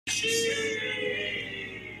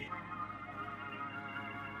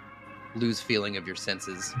lose feeling of your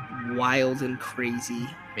senses. Wild and crazy.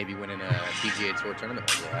 Maybe winning a PGA Tour tournament.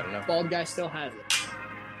 Yeah, I don't know. Bald guy still has it.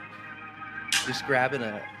 Just grabbing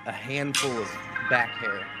a handful of back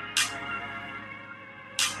hair.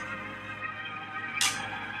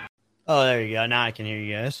 Oh, there you go. Now I can hear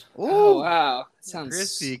you guys. Ooh, oh, wow. Sounds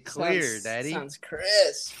crispy clear, Daddy. Sounds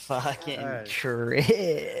crisp. Fucking Right.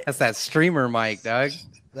 crisp. That's that streamer mic, dog.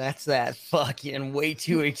 That's that fucking way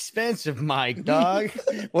too expensive mic, dog.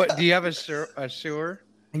 What, do you have a Shure?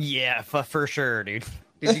 Yeah, for sure, dude.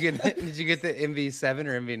 Did you get the MV7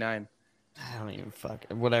 or MV9? I don't even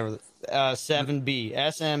whatever. 7B,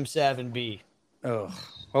 SM7B. Oh,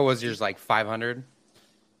 what was yours, like 500?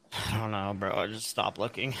 I don't know, bro. I just stopped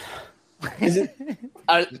looking. Is it?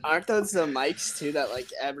 Aren't those the mics too? That like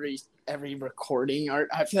every recording, or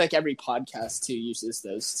I feel like every podcast too uses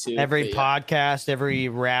those too. Every podcast, every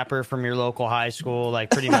rapper from your local high school,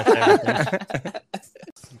 like pretty much everything.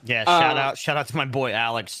 Yeah, shout out to my boy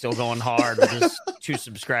Alex, still going hard with his 2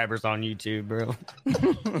 subscribers on YouTube, bro.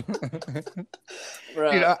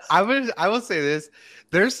 Dude, I will say this: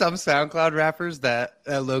 there's some SoundCloud rappers that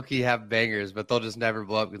low-key have bangers, but they'll just never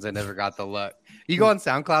blow up because they never got the luck. You go on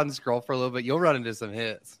SoundCloud and scroll for a little bit, you'll run into some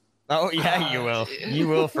hits. Oh yeah, you will. You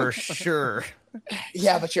will for sure.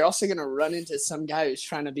 Yeah, but you're also gonna run into some guy who's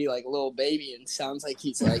trying to be like Lil Baby and sounds like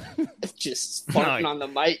he's like just farting on the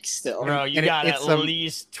mic still. Bro, you got at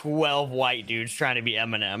least 12 white dudes trying to be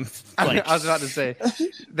Eminem. Like, I was about to say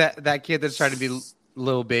that kid that's trying to be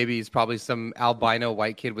Lil Baby is probably some albino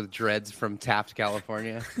white kid with dreads from Taft,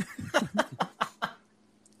 California.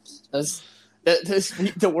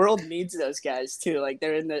 The world needs those guys too. Like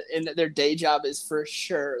they're in their day job is for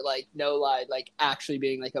sure, like no lie, like actually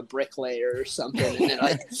being like a bricklayer or something. And they're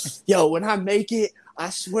like, yo, when I make it, I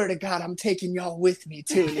swear to God, I'm taking y'all with me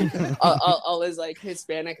too. All his like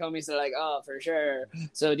Hispanic homies are like, oh, for sure.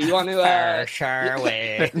 So do you want to? For sure,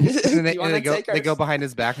 wait. They go behind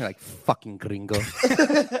his back and they're like, fucking gringo.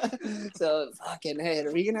 So fucking hey,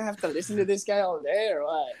 are we gonna have to listen to this guy all day or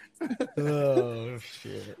what? Oh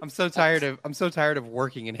shit! I'm so tired of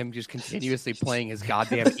working and him just continuously playing his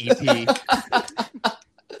goddamn EP.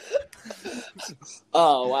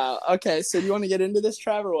 Oh wow. Okay, so do you want to get into this,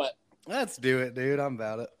 Trav, or what? Let's do it, dude. I'm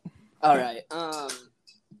about it. All right.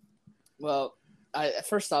 Well,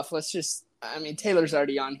 first off, Taylor's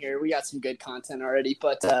already on here. We got some good content already,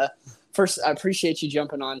 but first, I appreciate you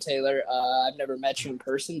jumping on, Taylor. I've never met you in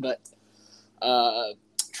person, but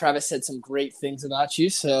Travis said some great things about you,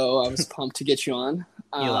 so I was pumped to get you on.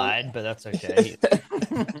 You lied, but that's okay.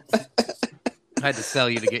 I had to sell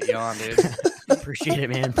you to get you on, dude. Appreciate it,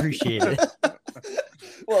 man. Appreciate it.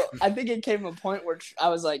 Well, I think it came a point where I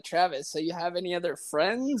was like, Travis, so you have any other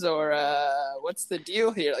friends or what's the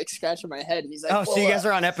deal here? Like scratching my head. And he's like, oh, so you guys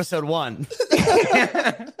are on episode 1.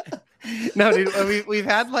 No, dude, we've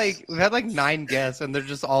had like 9 guests and they're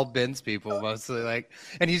just all Ben's people mostly. Like,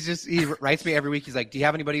 and he writes me every week. He's like, do you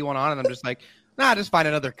have anybody you want on? And I'm just like, nah, just find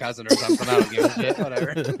another cousin or something. I don't give a shit.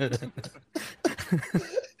 Whatever.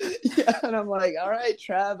 Yeah, and I'm like, all right,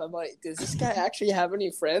 Trav. I'm like, does this guy actually have any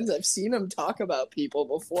friends? I've seen him talk about people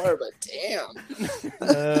before, but damn.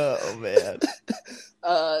 Oh man.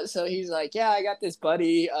 So he's like, yeah, I got this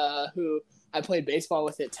buddy who I played baseball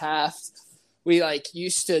with at Taft. We like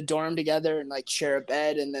used to dorm together and like share a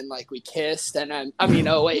bed, and then like we kissed. And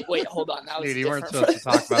oh wait, hold on, that was dude, you weren't supposed to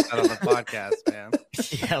talk about that on the podcast, man.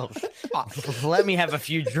 Yeah, let me have a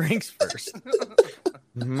few drinks first.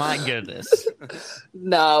 My goodness.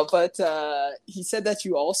 No, but he said that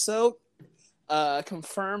you also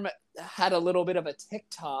confirm had a little bit of a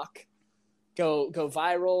TikTok go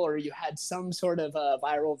viral, or you had some sort of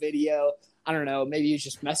viral video. I don't know. Maybe you're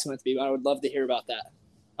just messing with me, but I would love to hear about that.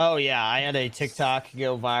 Oh, yeah. I had a TikTok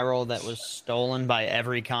go viral that was stolen by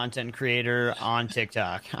every content creator on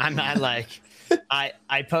TikTok. I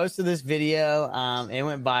posted this video. It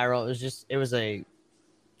went viral. It was a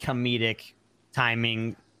comedic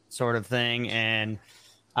timing sort of thing. And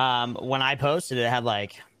when I posted it, had I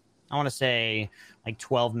want to say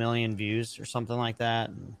 12 million views or something like that.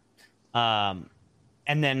 And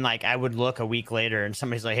then I would look a week later and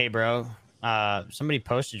somebody's like, hey, bro, somebody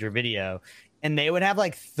posted your video. And they would have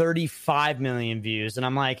 35 million views. And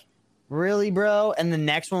I'm like, really, bro? And the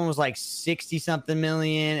next one was 60 something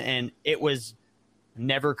million. And it was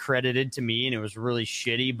never credited to me. And it was really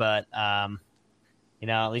shitty. But,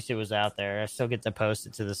 at least it was out there. I still get to post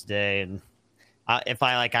it to this day. And if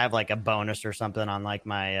I have a bonus or something on my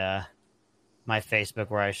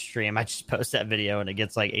Facebook where I stream, I just post that video and it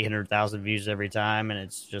gets 800,000 views every time. And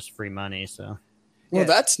it's just free money. So. Well,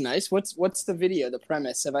 that's nice. What's the video, the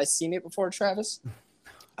premise? Have I seen it before, Travis?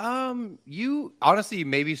 You honestly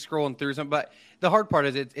maybe scrolling through some, but the hard part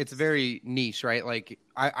is it's very niche, right? Like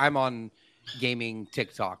I'm on gaming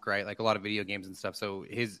TikTok, right? Like a lot of video games and stuff. So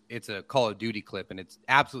it's a Call of Duty clip, and it's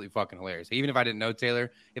absolutely fucking hilarious. Even if I didn't know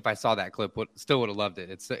Taylor, if I saw that clip, still would have loved it.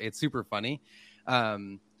 It's super funny.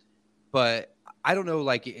 But I don't know,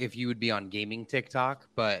 like if you would be on gaming TikTok,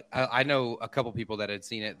 but I know a couple people that had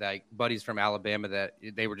seen it, like buddies from Alabama, that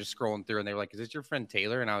they were just scrolling through and they were like, "Is this your friend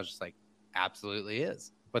Taylor?" And I was just like, "Absolutely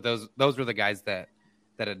is." But those were the guys that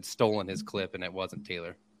had stolen his clip, and it wasn't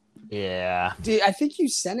Taylor. Yeah. Dude, I think you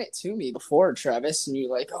sent it to me before, Travis, and you're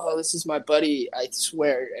like, "Oh, this is my buddy." I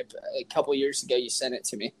swear, a couple years ago, you sent it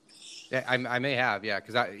to me. Yeah, I may have, yeah,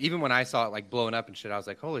 because even when I saw it like blowing up and shit, I was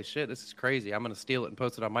like, "Holy shit, this is crazy! I'm gonna steal it and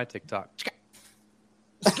post it on my TikTok."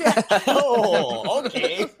 Oh,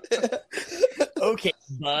 okay. Okay,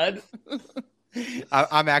 bud.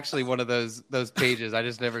 I'm actually one of those pages. I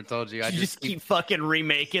just never told you. I just keep fucking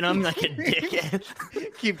remaking them like a dickhead.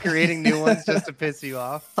 Keep creating new ones just to piss you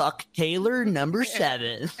off. Fuck Taylor number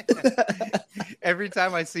 7. Every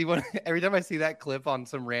time I see that clip on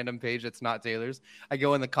some random page that's not Taylor's, I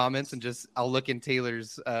go in the comments and I'll look in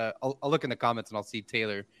Taylor's. I'll look in the comments and I'll see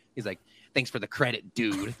Taylor. He's like, "Thanks for the credit,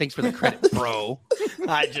 dude. Thanks for the credit, bro."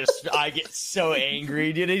 I get so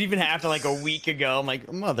angry, dude. It even happened like a week ago. I'm like,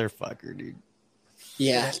 motherfucker, dude.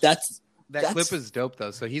 Yeah, that clip is dope though.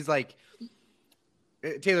 So he's like,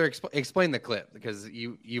 Taylor, explain the clip, because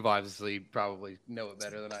you've obviously probably know it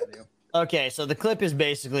better than I do. Okay, so the clip is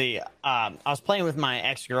basically, I was playing with my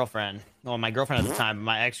ex-girlfriend. Well, my girlfriend at the time,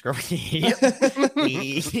 my ex-girlfriend.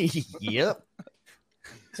 Yep.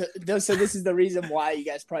 So this is the reason why you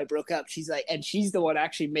guys probably broke up. She's like, and she's the one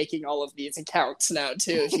actually making all of these accounts now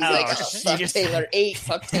too. She's like, fuck Taylor 8,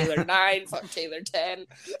 fuck Taylor 9, fuck Taylor 10.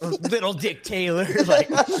 Little Dick Taylor, like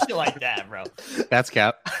shit like that, bro. That's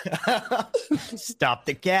cap. Stop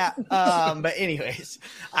the cap. But anyways,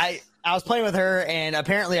 I was playing with her, and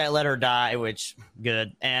apparently I let her die, which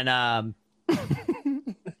good. And I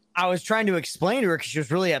was trying to explain to her because she was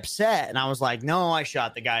really upset, and I was like, "No, I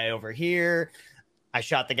shot the guy over here. I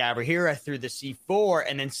shot the guy over here. I threw the C4,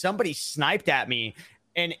 and then somebody sniped at me."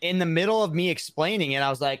 And in the middle of me explaining it, I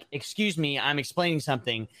was like, "Excuse me, I'm explaining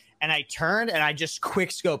something." And I turned and I just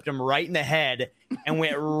quick scoped him right in the head and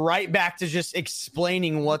went right back to just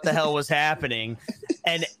explaining what the hell was happening.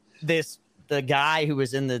 And the guy who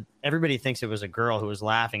was everybody thinks it was a girl who was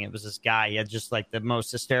laughing. It was this guy. He had just like the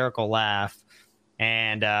most hysterical laugh.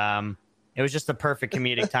 And it was just the perfect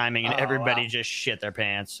comedic timing, and everybody just shit their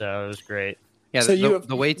pants. So it was great. Yeah, so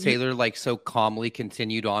the way Taylor like so calmly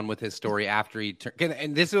continued on with his story after he turned,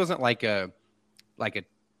 and this wasn't like a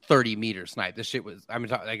 30-meter snipe. This shit was,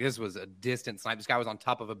 this was a distant snipe. This guy was on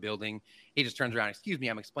top of a building. He just turns around, "Excuse me,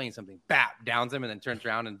 I'm explaining something." Bap, downs him, and then turns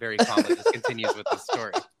around and very calmly just continues with the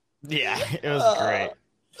story. Yeah, it was great.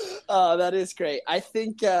 Oh, that is great. I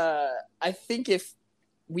think if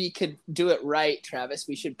we could do it right, Travis,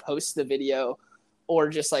 we should post the video, or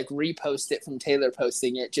just like repost it from Taylor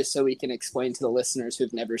posting it, just so we can explain to the listeners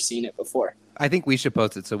who've never seen it before. I think we should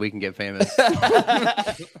post it so we can get famous.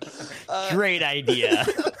 Great idea.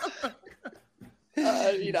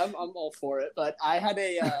 I'm all for it. But I had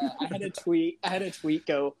a tweet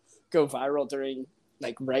go viral during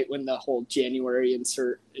like right when the whole January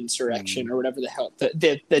insurrection or whatever the hell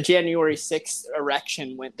the January 6th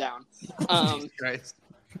erection went down.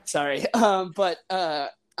 Sorry, but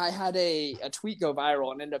I had a tweet go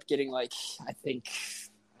viral and ended up getting like, I think,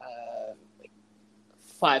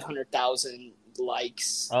 500,000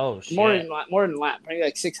 likes. Oh shit! More than that, probably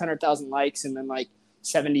like 600,000 likes, and then like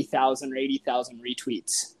 70,000 or 80,000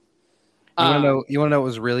 retweets. You want to know what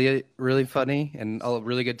was really, really funny and a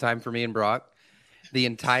really good time for me and Brock? The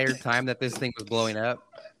entire time that this thing was blowing up,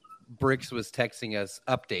 Bricks was texting us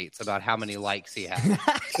updates about how many likes he had.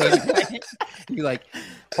 So he'd be like,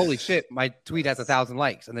 "Holy shit, my tweet has 1,000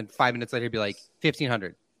 likes." And then 5 minutes later, he'd be like,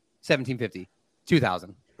 1,500, 1,750,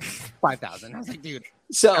 2,000, 5,000. I was like, dude,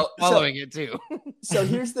 I'm following it too. So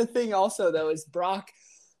here's the thing also, though, is Brock,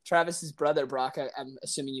 Travis's brother, Brock, I'm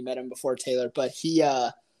assuming you met him before, Taylor, but he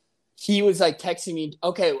was like texting me,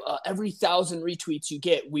 "Okay, every 1,000 retweets you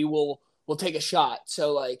get, we'll take a shot."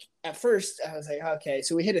 So like at first I was like, okay,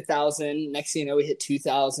 so we hit 1,000. Next thing you know, we hit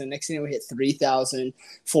 2,000. Next thing you know, we hit 3,000,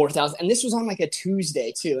 4,000. And this was on like a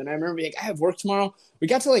Tuesday too. And I remember being like, I have work tomorrow. We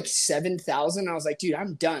got to like 7,000. I was like, dude,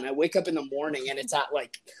 I'm done. I wake up in the morning and it's at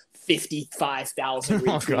like 55,000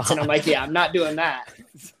 retweets. And I'm like, yeah, I'm not doing that.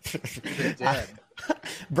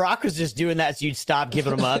 Brock was just doing that so you'd stop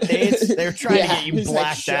giving him updates. They were trying to get you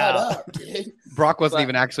blacked out. Up, Brock wasn't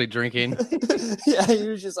even actually drinking. Yeah, he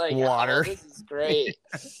was just like, water. "Oh, this is great."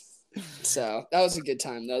 So that was a good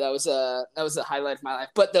time though. That was a highlight of my life.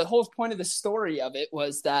 But the whole point of the story of it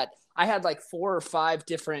was that I had like 4 or 5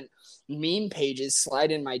 different meme pages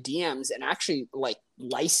slide in my DMs and actually like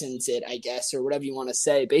license it, I guess, or whatever you want to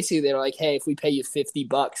say. Basically, they were like, "Hey, if we pay you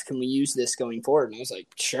 $50, can we use this going forward?" And I was like,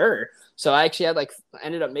 "Sure." So I actually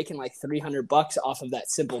ended up making like $300 off of that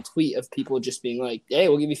simple tweet of people just being like, "Hey,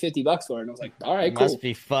 we'll give you $50 for it." And I was like, "All right, cool." Must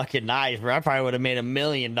be fucking nice, bro. I probably would have made $1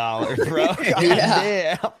 million, bro.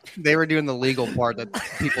 Yeah. Damn. They were doing the legal part that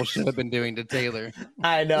people should have been doing to Taylor.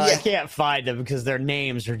 I know. Yeah. I can't find them because their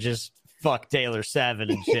names are just fuck Taylor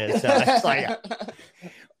 7 and shit. So it's like,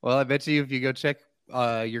 Well, I bet you if you go check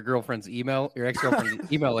your girlfriend's email, your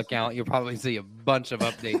ex-girlfriend's email account, you'll probably see a bunch of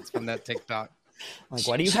updates from that TikTok. like,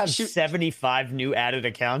 why do you have 75 new added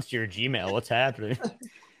accounts to your Gmail? What's happening?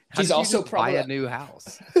 How She's did you also just probably buy a new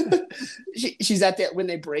house. she's at that when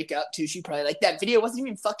they break up too. She probably like, "That video wasn't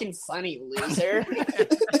even fucking funny, loser."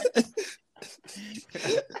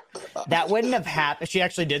 That wouldn't have happened. She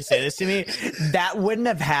actually did say this to me. That wouldn't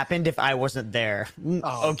have happened if I wasn't there.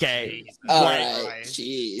 Oh, okay. All Like, right,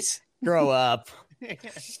 jeez. grow up.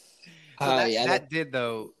 That did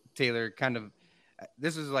though, Taylor, kind of.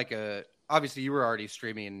 This is like obviously you were already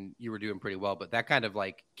streaming and you were doing pretty well, but that kind of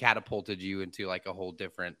like catapulted you into like a whole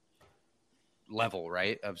different level,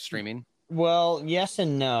 right, of streaming. Well, yes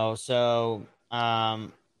and no. So,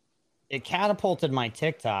 it catapulted my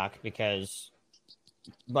TikTok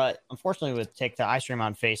but unfortunately with TikTok, I stream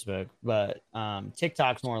on Facebook, but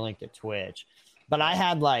TikTok's more linked to Twitch. But I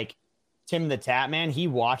had like Tim the Tap Man. He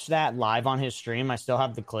watched that live on his stream. I still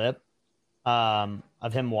have the clip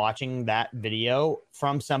of him watching that video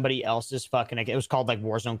from somebody else's fucking. It was called like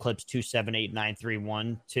Warzone Clips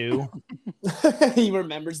 2789312. He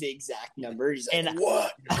remembers the exact number. He's like,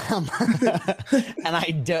 "What?" And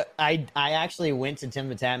I actually went to Tim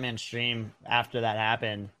the Tatman stream after that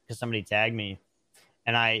happened because somebody tagged me,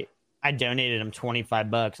 and I donated him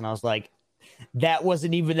 $25, and I was like, "That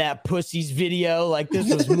wasn't even that pussy's video. Like,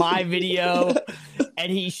 this was my video." And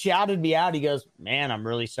he shouted me out. He goes, "Man, I'm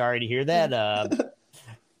really sorry to hear that."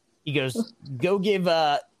 He goes, "Go give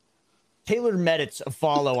Taylor Meditz a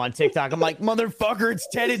follow on TikTok." I'm like, "Motherfucker, it's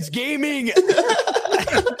Teditz Gaming."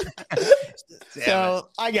 So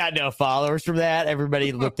I got no followers from that.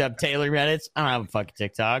 Everybody looked up Taylor Meditz. I don't have a fucking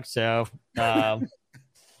TikTok. So,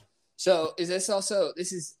 So is this also?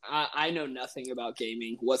 This is I know nothing about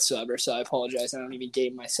gaming whatsoever, so I apologize. I don't even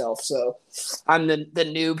game myself, so I'm the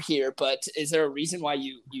noob here. But is there a reason why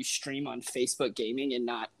you stream on Facebook Gaming and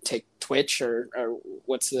not take Twitch, or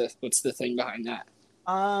what's the thing behind that?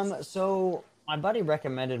 so my buddy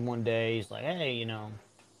recommended one day. He's like, "Hey,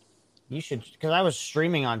 you should," because I was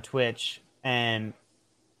streaming on Twitch and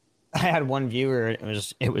I had one viewer.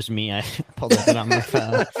 It was me. I pulled up it on my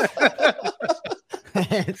phone.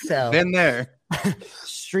 So Been there.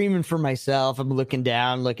 streaming for myself. I'm looking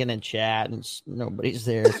down, looking in chat, and nobody's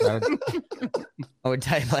there. So I would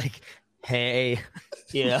type like, "Hey,"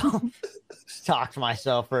 talk to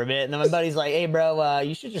myself for a bit. And then my buddy's like, "Hey, bro,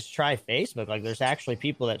 you should just try Facebook. Like, there's actually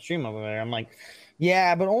people that stream over there." I'm like,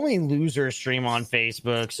 "Yeah, but only losers stream on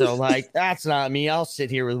Facebook. So like, that's not me. I'll sit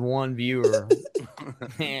here with one viewer."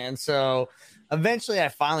 And so eventually I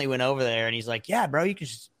finally went over there and he's like, "Yeah, bro, you can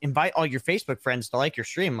just invite all your Facebook friends to like your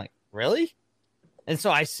stream." I'm like, "Really?" And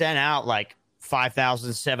so I sent out like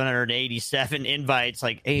 5,787 invites,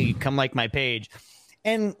 like, "Hey, come like my page."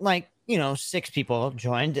 And like, 6 people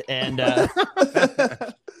joined. And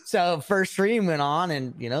so first stream went on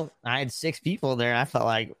and, I had 6 people there. I felt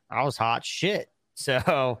like I was hot shit.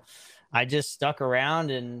 So I just stuck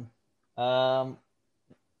around and now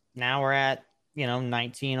we're at,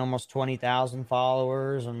 19, almost 20,000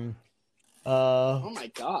 followers, and Oh my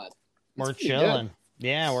god, we're chilling. Good.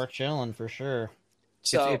 Yeah, we're chilling for sure.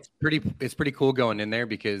 So it's pretty cool going in there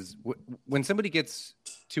because when somebody gets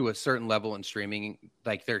to a certain level in streaming,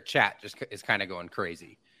 like their chat just is kind of going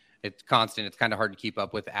crazy. It's constant. It's kind of hard to keep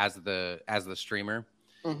up with as the streamer.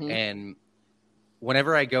 Mm-hmm. And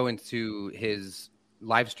whenever I go into his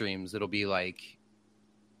live streams, it'll be like,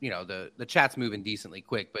 the chat's moving decently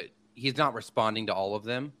quick, but he's not responding to all of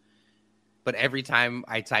them. But every time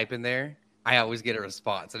I type in there, I always get a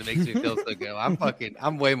response, and it makes me feel so good.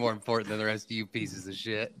 I'm way more important than the rest of you pieces of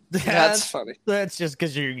shit. That's funny. That's just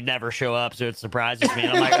because you never show up, so it surprises me.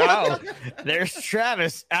 And I'm like, "Oh, there's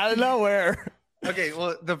Travis out of nowhere." Okay,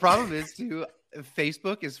 well, the problem is too,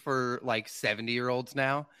 Facebook is for like 70-year-olds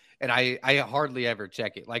now, and I hardly ever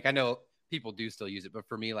check it. Like, I know people do still use it, but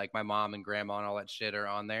for me, like my mom and grandma and all that shit are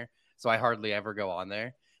on there, so I hardly ever go on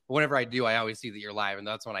there. But whenever I do, I always see that you're live, and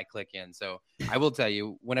that's when I click in. So I will tell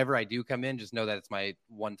you, whenever I do come in, just know that it's my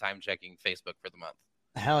one-time checking Facebook for the month.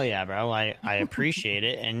 Hell yeah, bro. I appreciate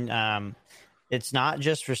it. And it's not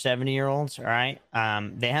just for 70-year-olds, all right?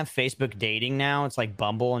 They have Facebook dating now. It's like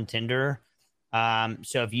Bumble and Tinder.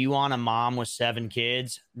 So if you want a mom with 7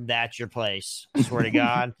 kids, that's your place. I swear to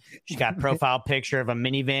God. She's got a profile picture of a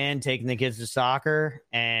minivan taking the kids to soccer,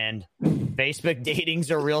 and Facebook dating's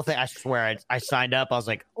a real thing. I swear I signed up. I was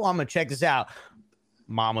like, oh, I'm gonna check this out.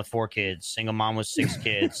 Mom with 4 kids, single mom with 6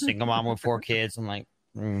 kids, single mom with 4 kids. I'm like,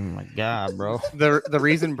 oh my God, bro. The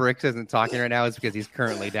reason Bricks isn't talking right now is because he's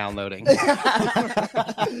currently downloading.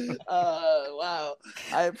 Wow.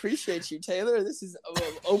 I appreciate you, Taylor. This is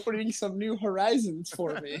opening some new horizons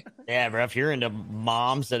for me. Yeah, bro. If you're into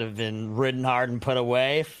moms that have been ridden hard and put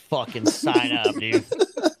away, fucking sign up, dude.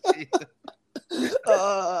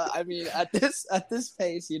 I mean, at this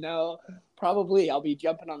pace, you know, probably I'll be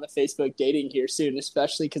jumping on the Facebook dating here soon,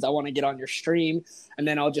 especially because I want to get on your stream, and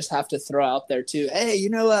then I'll just have to throw out there too. Hey, you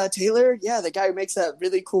know, Taylor, yeah, the guy who makes that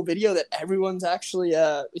really cool video that everyone's actually,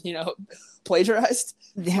 plagiarized.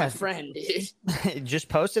 Yeah, my friend, dude. Just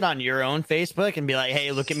post it on your own Facebook and be like,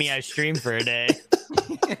 "Hey, look at me! I streamed for a day."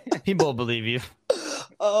 People will believe you.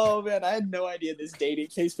 Oh man, I had no idea this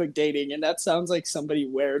Facebook dating, and that sounds like somebody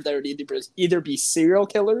where there would either be serial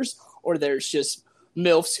killers or there's just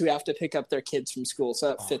MILFs who have to pick up their kids from school. So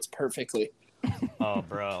that fits perfectly. Oh,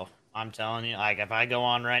 bro, I'm telling you, like if I go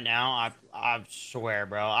on right now, I swear,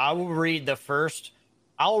 bro, I will read the first.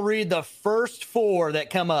 I'll read the first 4 that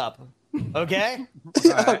come up. Okay.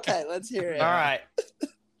 Okay, let's hear it. All right,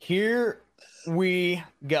 here we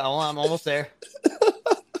go. I'm almost there.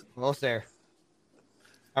 Almost there.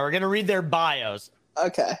 All right, we're gonna read their bios.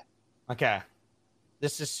 Okay.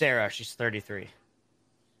 This is Sarah. She's 33.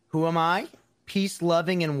 Who am I? Peace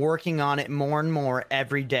loving and working on it more and more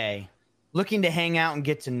every day. Looking to hang out and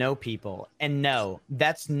get to know people. And no,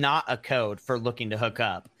 that's not a code for looking to hook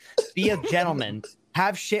up. Be a gentleman.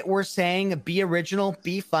 Have shit worth saying. Be original.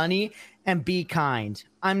 Be funny. And be kind.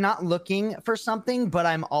 I'm not looking for something, but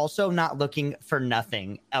I'm also not looking for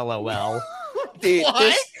nothing. LOL. Dude,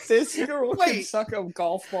 this girl can suck a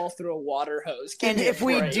golf ball through a water hose. And if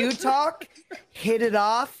we do talk, hit it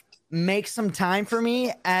off. Make some time for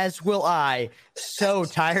me, as will I. So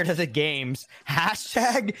tired of the games.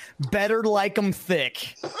 Hashtag better like 'em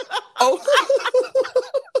thick. Oh,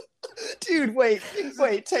 dude, wait,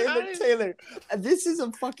 Taylor. This is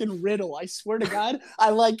a fucking riddle. I swear to God, I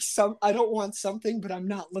don't want something, but I'm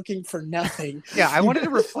not looking for nothing. Yeah, I wanted to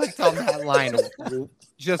reflect on that line.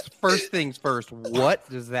 Just first things first. What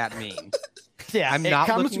does that mean? Yeah, I'm it not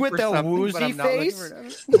comes with a woozy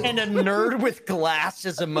face and a nerd with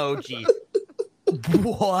glasses emoji.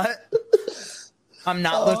 What? I'm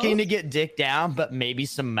not looking to get dick down, but maybe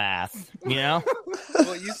some math, you know?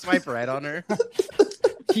 Well, you swipe right on her.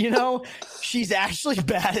 You know, she's actually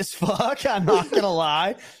bad as fuck. I'm not going to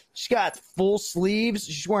lie. She's got full sleeves.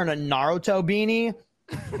 She's wearing a Naruto beanie.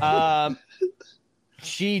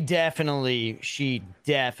 She definitely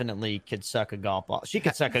could suck a golf ball. She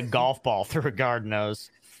could suck a golf ball through a garden hose.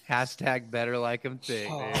 Hashtag better like him thick.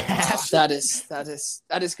 That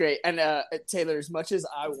is great. And Taylor, as much as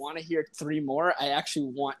I want to hear 3 more, I actually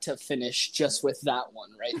want to finish just with that one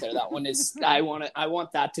right there. That one is I want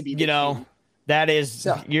that to be the key. That is,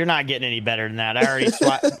 you're not getting any better than that. I already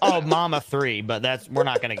swiped. Oh, Mama 3, but that's we're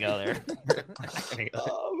not going to go there.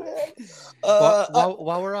 Oh man.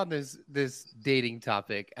 While we're on this dating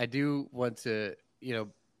topic, I do want to,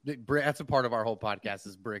 that's a part of our whole podcast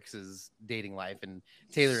is Bricks' dating life, and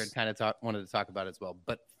Taylor had kind of wanted to talk about it as well.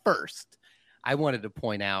 But first, I wanted to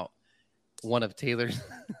point out one of Taylor's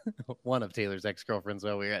ex-girlfriends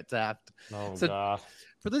while we were at Taft. Oh, so, God.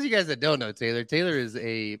 For those of you guys that don't know Taylor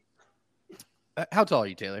is how tall are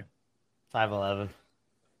you, Taylor? 5'11".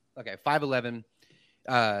 Okay, 5'11",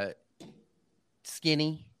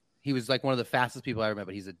 skinny. He was like one of the fastest people I ever met,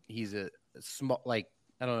 but he's a small, like,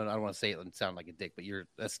 I don't know. I don't want to say it and sound like a dick, but you're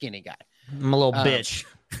a skinny guy. I'm a little bitch.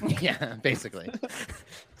 Yeah, basically.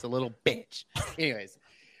 It's a little bitch. Anyways,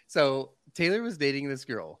 so Taylor was dating this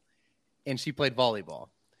girl, and she played volleyball.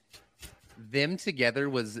 Them together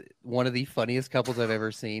was one of the funniest couples I've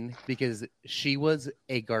ever seen because she was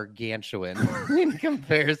a gargantuan in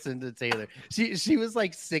comparison to Taylor. She was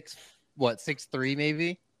like 6'3"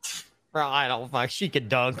 maybe. Bro, I don't fuck. She could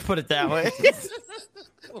dunk. Put it that way.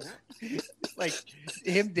 Like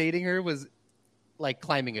him dating her was like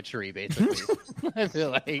climbing a tree, basically. I feel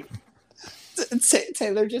like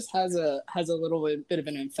Taylor just has a little bit of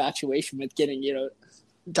an infatuation with getting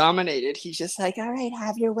dominated. He's just like, all right,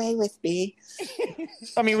 have your way with me.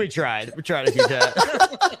 I mean, we tried a few times.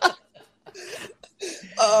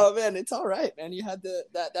 Oh man, it's all right, man. You had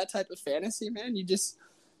that type of fantasy, man. You just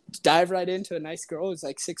dive right into a nice girl who's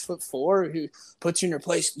like 6'4" who puts you in her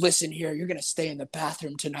place. Listen here, you're gonna stay in the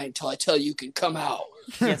bathroom tonight until I tell you can come out.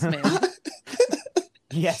 Yes, ma'am.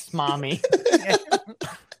 Yes, mommy.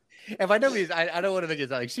 If I know these, I don't want to think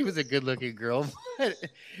it's like she was a good looking girl, but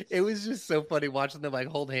it was just so funny watching them like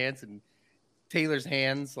hold hands and Taylor's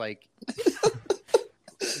hands like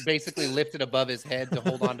basically lifted above his head to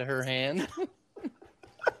hold on to her hand.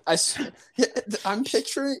 I'm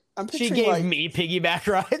picturing. She gave like, me piggyback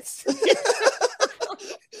rides.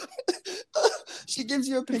 She gives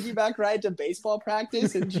you a piggyback ride to baseball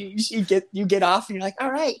practice, and you get off, and you're like,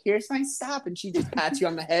 all right, here's my stop, and she just pats you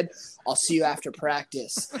on the head. I'll see you after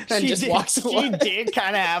practice, and walks away. She did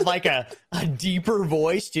kind of have like a deeper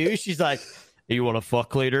voice too. She's like, "You want to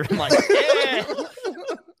fuck later?" I'm like, "Yeah."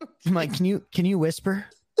 I'm like, "Can you whisper?"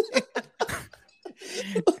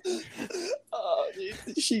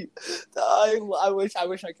 I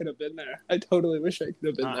wish I could have been there. I totally wish I could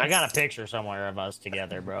have been there. I got a picture somewhere of us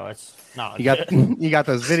together, bro. It's not. You got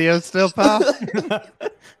those videos still, pal?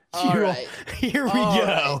 All right. Here we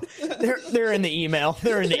go. Right. They're in the email.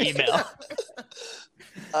 They're in the email.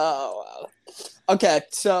 Oh wow. Okay,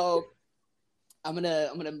 so I'm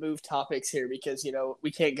gonna move topics here because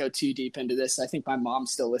we can't go too deep into this. I think my mom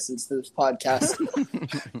still listens to this podcast.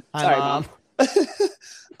 Hi, Mom.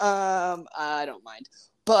 I don't mind.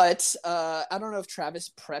 But I don't know if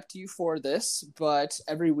Travis prepped you for this, but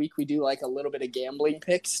every week we do like a little bit of gambling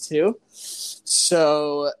picks too.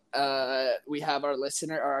 So we have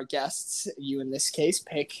our guests, you in this case,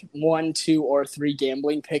 pick 1, 2, or 3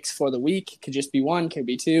 gambling picks for the week. Could just be 1, could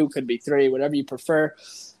be 2, could be 3, whatever you prefer.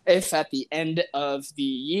 If at the end of the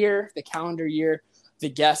year, the calendar year, the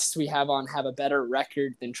guests we have on have a better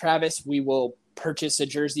record than Travis, we will purchase a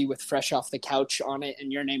jersey with fresh off the couch on it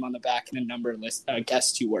and your name on the back and a number list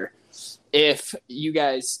guessed you were. If you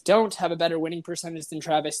guys don't have a better winning percentage than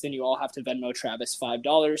Travis, then you all have to Venmo Travis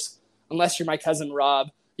 $5. Unless you're my cousin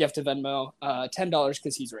Rob, you have to Venmo $10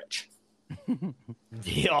 because he's rich.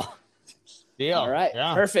 Deal. All right,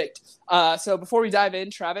 yeah. Perfect. So before we dive in,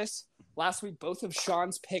 Travis, last week both of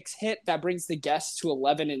Sean's picks hit. That brings the guests to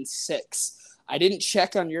 11-6. I didn't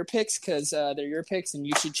check on your picks because they're your picks, and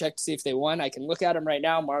you should check to see if they won. I can look at them right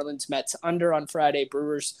now. Marlins, Mets under on Friday,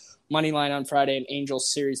 Brewers money line on Friday, and Angels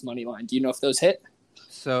series money line. Do you know if those hit?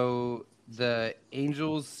 So the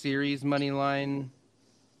Angels series money line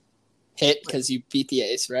hit because you beat the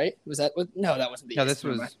A's, right? Was that what? No, that wasn't the A's. No, this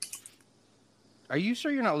was. Are you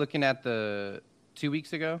sure you're not looking at the 2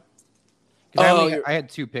 weeks ago? I had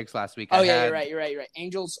 2 picks last week. You're right.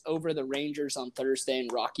 Angels over the Rangers on Thursday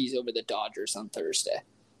and Rockies over the Dodgers on Thursday.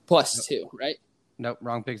 +2, right? Nope,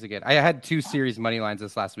 wrong picks again. I had 2 series money lines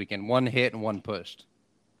this last weekend. 1 hit and 1 pushed.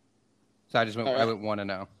 So I just went. Right. I went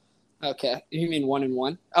 1-0. Okay, you mean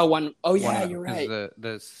 1-1? Oh, 1. Oh yeah, you're right. One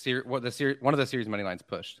of the series money lines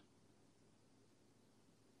pushed.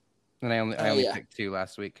 And I only picked 2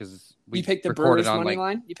 last week because we picked the Brewers money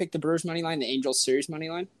line. You picked the Brewers money line, the Angels series money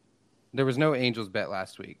line. There was no Angels bet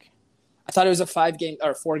last week. I thought it was a 5-game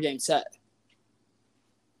or 4-game set.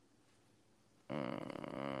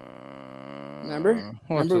 Remember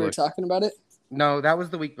we were talking about it? No, that was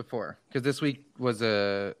the week before because this week was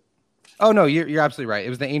a. Oh no, you're absolutely right. It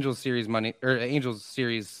was the Angels series money or Angels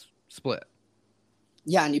series split.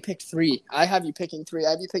 Yeah, and you picked 3. I have you picking 3. I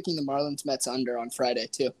have you picking the Marlins Mets under on Friday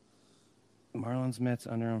too. Marlins Mets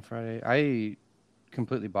under on Friday. I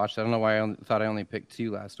completely botched it. I don't know why I thought I only picked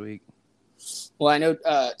 2 last week. Well, I know.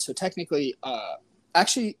 So technically,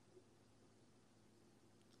 actually,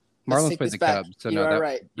 Marlins played the Cubs. So you are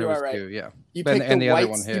right. You are right. 2, yeah. You picked the other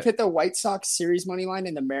one hit. You picked the White Sox series money line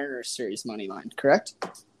and the Mariners series money line, correct?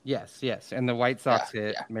 Yes. And the White Sox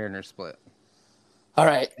hit. Yeah. Mariners split. All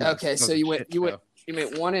right. Okay. So you went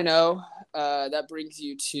 1-0. That brings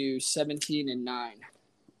you to 17-9.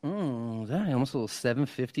 Oh, that almost a little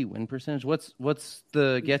 750 win percentage. What's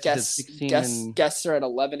the guess? 16 guests are at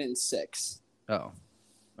 11-6. Oh, all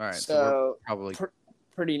right. So probably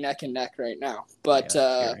pretty neck and neck right now. But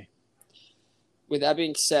with that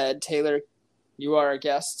being said, Taylor, you are a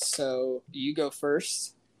guest, so you go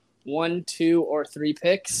first. 1, 2, or 3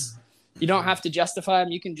 picks. You don't have to justify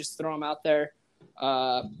them. You can just throw them out there,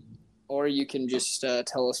 or you can just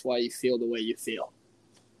tell us why you feel the way you feel.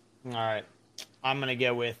 All right. I'm going to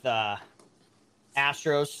go with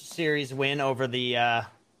Astros series win over the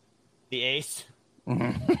Ace.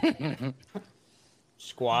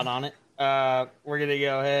 Squad on it. We're going to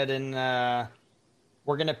go ahead and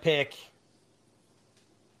we're going to pick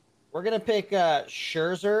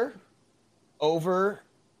Scherzer over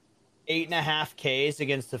 8.5 Ks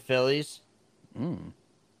against the Phillies.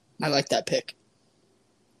 I like that pick.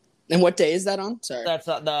 And what day is that on? Sorry.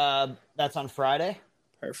 That's on Friday.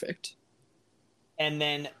 Perfect. And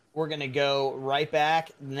then we're going to go right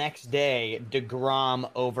back next day. DeGrom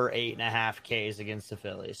over 8.5 Ks against the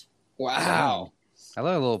Phillies. Wow. I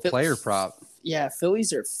love a little player prop. Yeah,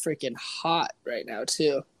 Phillies are freaking hot right now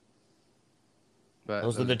too. But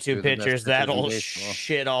Those are the two pitchers that'll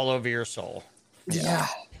shit all over your soul. Yeah.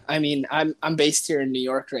 I mean, I'm based here in New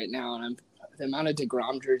York right now, and the amount of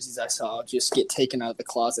DeGrom jerseys I saw just get taken out of the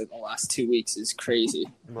closet in the last 2 weeks is crazy.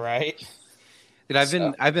 Right. Dude,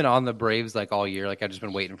 I've been on the Braves like all year. Like I've just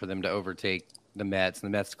been waiting for them to overtake the Mets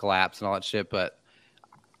and the Mets to collapse and all that shit. But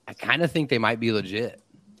I kind of think they might be legit.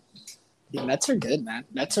 The Mets are good, man.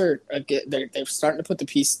 Mets are good. They're starting to put the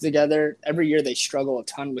pieces together. Every year they struggle a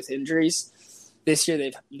ton with injuries. This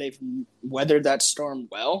year they've weathered that storm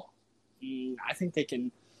well. I think they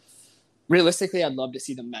can. Realistically, I'd love to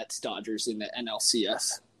see the Mets Dodgers in the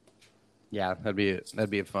NLCS. Yeah, that'd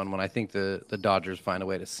be a fun one. I think the Dodgers find a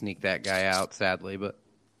way to sneak that guy out, sadly, but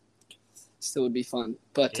still would be fun.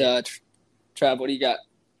 But Trav, what do you got?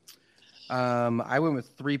 I went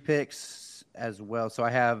with 3 picks as well. So I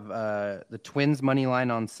have the Twins money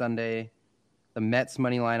line on Sunday, the Mets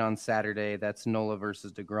money line on Saturday. That's Nola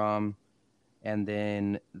versus DeGrom. And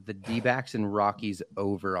then the D-backs and Rockies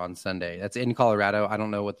over on Sunday. That's in Colorado. I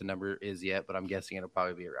don't know what the number is yet, but I'm guessing it'll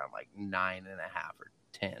probably be around like 9.5 or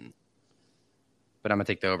 10. But I'm going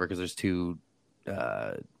to take the over because there's 2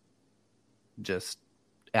 just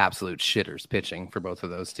absolute shitters pitching for both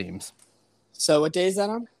of those teams. So what day is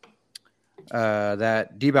that on?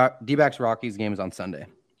 That D-backs Rockies game is on Sunday.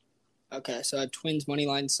 Okay, so I have Twins money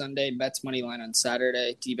line Sunday, Mets money line on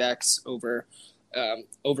Saturday, D-backs over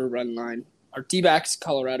run line. Our D-backs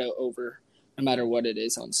Colorado over, no matter what it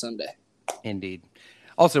is on Sunday. Indeed.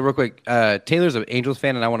 Also, real quick, Taylor's an Angels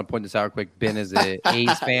fan, and I want to point this out real quick. Ben is an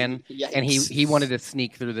A's fan, and he wanted to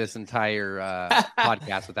sneak through this entire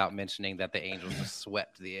podcast without mentioning that the Angels just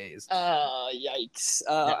swept the A's. Yikes.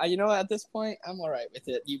 You know what? At this point, I'm all right with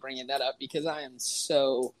it, you bringing that up, because I am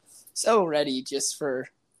so ready just for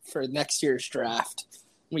next year's draft.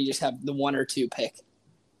 We just have the 1 or 2 pick.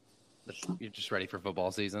 You're just ready for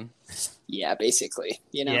football season. Yeah, basically.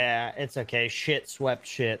 You know. Yeah, it's okay. Shit swept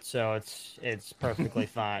shit, so it's perfectly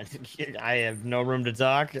fine. I have no room to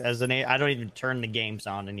talk. I don't even turn the games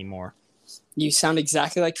on anymore. You sound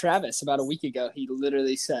exactly like Travis. About a week ago, he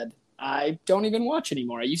literally said, "I don't even watch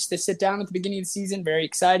anymore. I used to sit down at the beginning of the season, very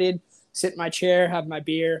excited, sit in my chair, have my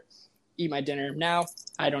beer, eat my dinner. Now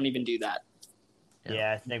I don't even do that."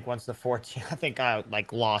 Yeah, I think once the 14, I think I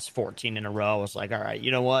lost 14 in a row. I was like, all right,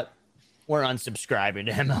 you know what? We're unsubscribing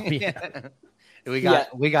to MLB. Yeah.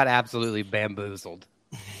 We got absolutely bamboozled.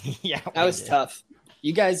 Yeah, that was tough.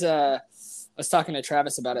 You guys, I was talking to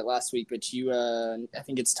Travis about it last week, but I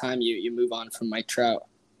think it's time you move on from Mike Trout.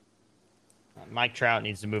 Mike Trout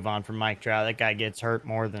needs to move on from Mike Trout. That guy gets hurt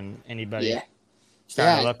more than anybody. Yeah.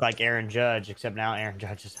 Starting to look like Aaron Judge, except now Aaron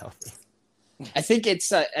Judge is healthy. I think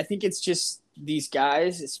it's just these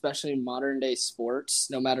guys, especially in modern day sports,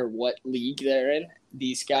 no matter what league they're in,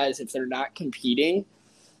 these guys, if they're not competing,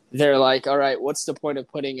 they're like, all right, what's the point of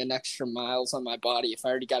putting an extra miles on my body if I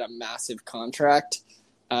already got a massive contract?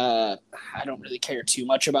 I don't really care too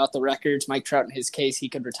much about the records. Mike Trout, in his case, he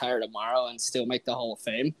could retire tomorrow and still make the Hall of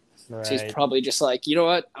Fame. Right. So he's probably just like, you know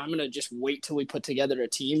what? I'm going to just wait till we put together a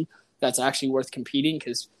team that's actually worth competing,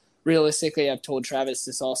 because realistically, I've told Travis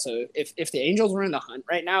this also. If the Angels were in the hunt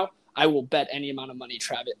right now, I will bet any amount of money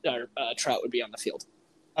Trout would be on the field.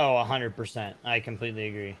 Oh, 100%. I completely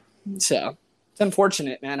agree. So it's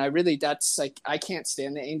unfortunate, man. I can't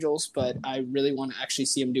stand the Angels, but I really want to actually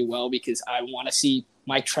see them do well, because I want to see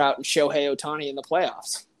Mike Trout and Shohei Ohtani in the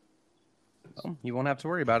playoffs. Well, you won't have to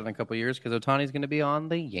worry about it in a couple of years, because Ohtani's going to be on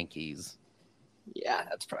the Yankees. Yeah,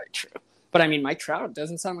 that's probably true. But I mean, Mike Trout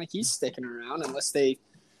doesn't sound like he's sticking around unless they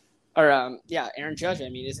or Aaron Judge, I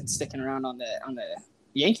mean, isn't sticking around on the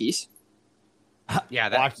Yankees. Yeah,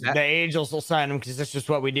 the Angels will sign him because that's just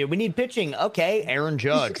what we do. We need pitching. Okay, Aaron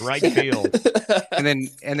Judge, right field. and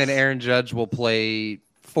then Aaron Judge will play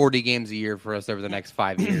 40 games a year for us over the next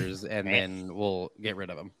 5 years, and then we'll get rid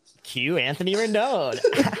of him. Cue Anthony Rendon.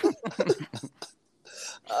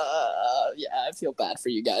 Yeah, I feel bad for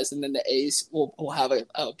you guys. And then the A's will have a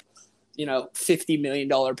 $50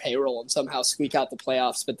 million payroll and somehow squeak out the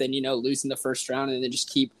playoffs, but then, losing the first round, and then just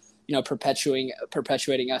keep,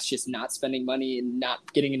 perpetuating us just not spending money and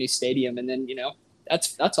not getting a new stadium. And then,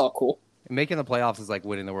 that's all cool. Making the playoffs is like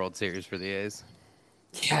winning the World Series for the A's.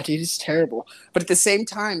 Yeah, dude, it's terrible. But at the same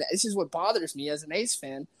time, this is what bothers me as an A's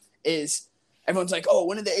fan is everyone's like, oh,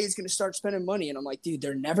 when are the A's going to start spending money? And I'm like, dude,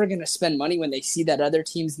 they're never going to spend money when they see that other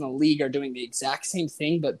teams in the league are doing the exact same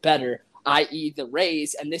thing but better, i.e. the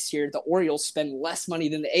Rays. And this year, the Orioles spend less money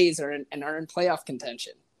than the A's are in playoff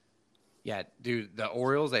contention. Yeah, dude, the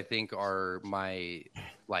Orioles, I think, are my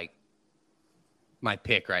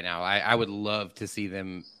pick right now. I would love to see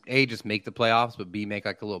them, A, just make the playoffs, but B, make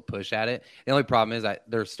like a little push at it. The only problem is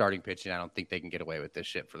they're starting pitching. I don't think they can get away with this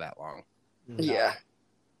shit for that long. Yeah.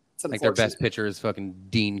 Like their best pitcher is fucking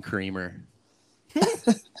Dean Creamer.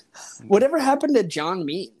 Whatever happened to John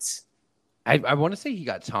Means? I want to say he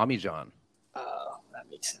got Tommy John. Oh, that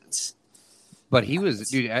makes sense. But he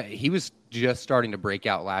was just starting to break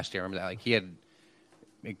out last year. I remember that. Like he had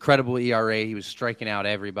incredible ERA. He was striking out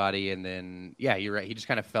everybody. And then, yeah, you're right. He just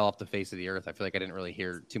kind of fell off the face of the earth. I feel like I didn't really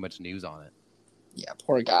hear too much news on it. Yeah,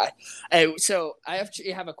 poor guy. Hey, so I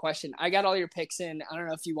have a question. I got all your picks in. I don't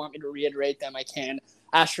know if you want me to reiterate them. I can.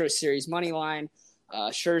 Astros series money line.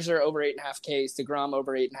 Scherzer over 8.5 Ks. DeGrom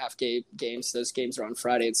over 8.5 games. Those games are on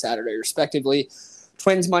Friday and Saturday, respectively.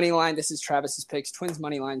 Twins money line. This is Travis's picks. Twins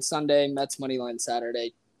money line Sunday. Mets money line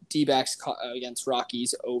Saturday. D-backs against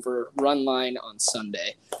Rockies over run line on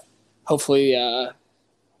Sunday. Hopefully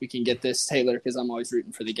we can get this, Taylor, because I'm always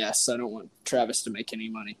rooting for the guests. I don't want Travis to make any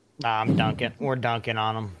money. I'm dunking. We're dunking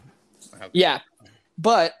on him. Yeah,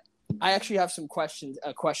 but I actually have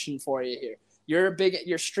a question for you here.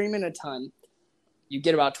 You're streaming a ton. You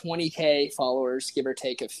get about 20K followers, give or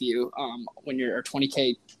take a few. When you're or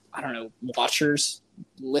 20K, I don't know, watchers,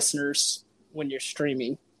 listeners when you're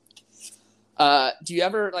streaming. Do you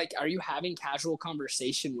ever are you having casual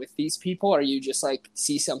conversation with these people? Or are you just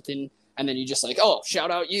see something and then you just oh,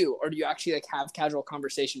 shout out you? Or do you actually have casual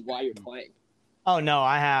conversation while you're playing? Oh no,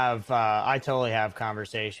 I totally have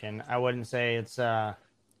conversation. I wouldn't say it's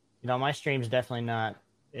my stream's definitely not.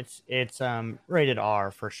 It's rated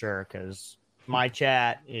R for sure, because my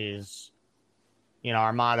chat is,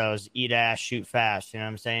 our motto is eat ass, shoot fast. You know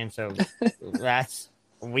what I'm saying? So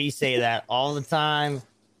we say that all the time.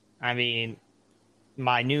 I mean,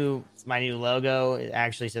 my new logo, it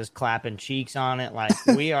actually says clapping cheeks on it. Like,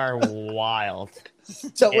 we are wild.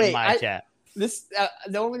 So in my chat. This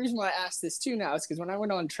the only reason why I asked this too now is because when I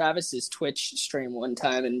went on Travis's Twitch stream one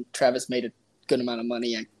time and Travis made a good amount of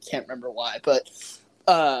money, I can't remember why, but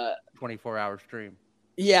 24-hour stream.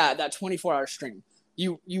 Yeah, that 24-hour stream.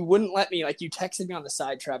 You wouldn't let me, you texted me on the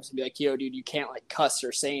side, Travis, and be like, yo, dude, you can't cuss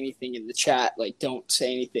or say anything in the chat. Don't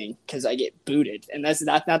say anything because I get booted. And that's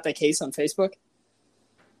not the case on Facebook?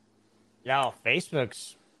 No,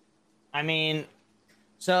 Facebook's,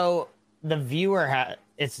 so the viewer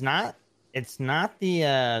it's not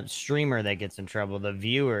the streamer that gets in trouble, the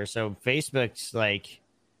viewer. So Facebook's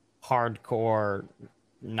hardcore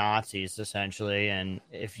Nazis essentially. And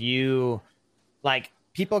if you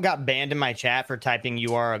people got banned in my chat for typing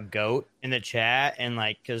 "you are a goat" in the chat, and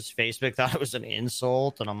because Facebook thought it was an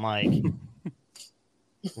insult, and I'm like,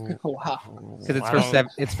 wow, because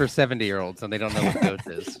it's for 70-year-olds and they don't know what goat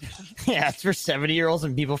is. Yeah, it's for 70-year-olds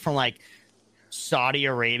and people from Saudi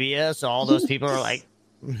Arabia. So all those people are like,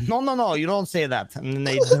 no, you don't say that, and then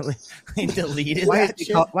they deleted.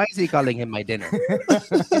 Why is he calling him my dinner?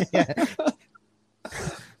 Yeah.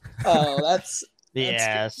 Oh, that's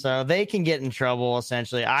yeah. good. So they can get in trouble.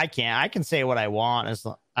 Essentially, I can't. I can say what I want.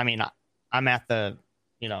 I'm at the,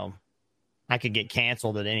 I could get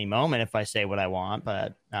canceled at any moment if I say what I want,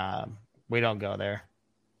 but we don't go there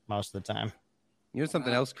most of the time.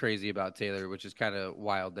 Something else crazy about Taylor, which is kind of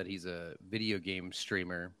wild, that he's a video game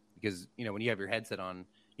streamer, because when you have your headset on,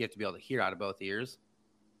 you have to be able to hear out of both ears.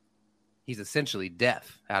 He's essentially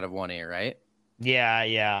deaf out of one ear, right?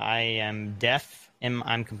 Yeah, I am deaf.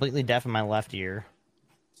 I'm completely deaf in my left ear.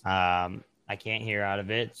 I can't hear out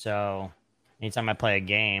of it, so anytime I play a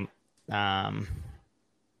game,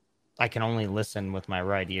 I can only listen with my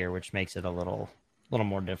right ear, which makes it a little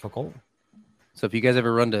more difficult. So if you guys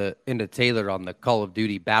ever run into Taylor on the Call of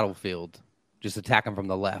Duty battlefield, just attack him from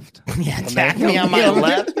the left. Yeah, attack me on my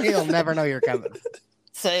left. He'll never know you're coming.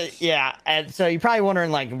 So yeah, and so you're probably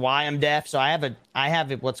wondering why I'm deaf. So I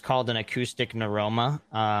have what's called an acoustic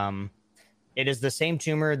neuroma. It is the same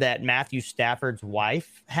tumor that Matthew Stafford's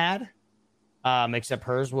wife had, except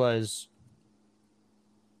hers was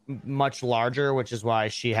much larger, which is why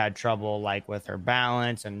she had trouble with her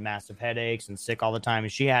balance and massive headaches and sick all the time.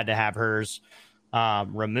 And she had to have hers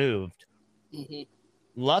removed. Mm-hmm.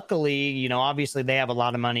 Luckily, obviously they have a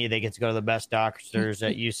lot of money. They get to go to the best doctors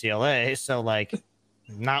at UCLA. So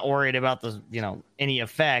not worried about the, any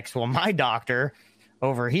effects. Well, my doctor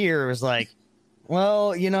over here was like,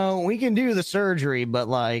 well, we can do the surgery, but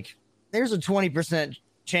there's a 20%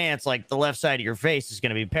 chance the left side of your face is going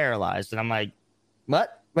to be paralyzed. And I'm like,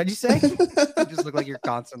 What'd you say? You just look like you're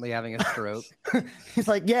constantly having a stroke. He's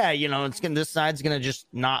like, yeah, this side's gonna just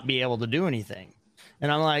not be able to do anything.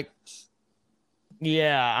 And I'm like,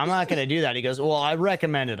 yeah, I'm not gonna do that. He goes, well, I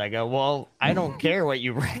recommend it. I go, well, I don't care what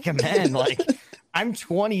you recommend. Like, I'm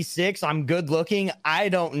 26. I'm good looking. I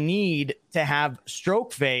don't need to have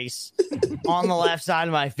stroke face on the left side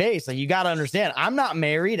of my face. Like, you got to understand, I'm not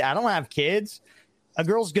married. I don't have kids. A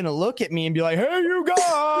girl's going to look at me and be like, hey, you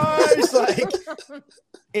guys. Like,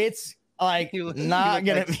 it's like not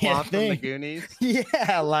going to be a thing.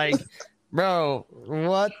 Yeah. Like, bro,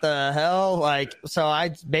 what the hell? Like, so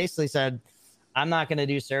I basically said, I'm not going to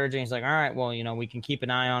do surgery. He's like, all right, well, we can keep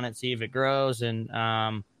an eye on it, see if it grows. And,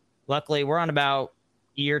 luckily, we're on about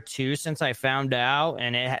year 2 since I found out,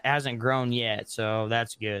 and it hasn't grown yet, so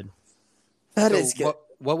that's good. That is good.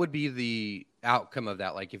 What would be the outcome of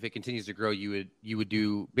that? Like, if it continues to grow, you would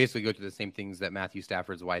do basically go through the same things that Matthew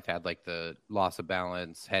Stafford's wife had, like the loss of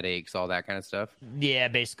balance, headaches, all that kind of stuff. Yeah,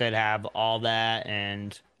 basically, I'd have all that,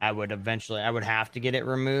 and I would have to get it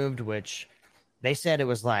removed, which they said it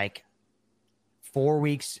was like 4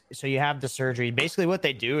 weeks. So you have the surgery. Basically, what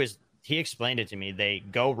they do is, he explained it to me. They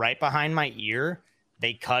go right behind my ear.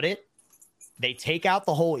 They cut it. They take out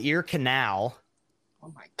the whole ear canal.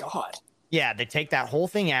 Oh my God. Yeah, they take that whole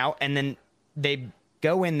thing out, and then they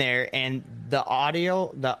go in there, and the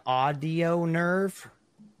audio nerve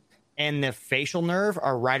and the facial nerve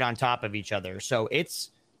are right on top of each other. So it's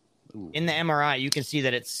in the MRI, you can see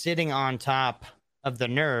that it's sitting on top of the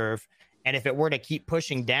nerve. And if it were to keep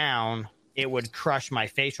pushing down, it would crush my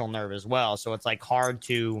facial nerve as well. So it's like hard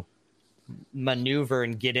to maneuver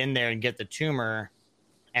and get in there and get the tumor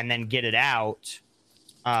and then get it out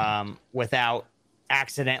without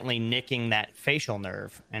accidentally nicking that facial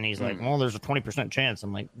nerve. And he's like, well, there's a 20% chance.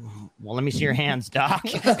 I'm like, well, let me see your hands, doc.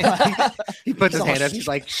 He puts his hand up, he's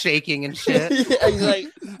like shaking and shit. Yeah, he's like,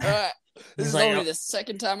 this is only the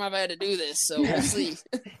second time I've had to do this, so we'll see.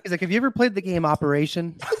 He's like, have you ever played the game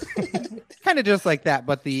Operation? Kind of just like that,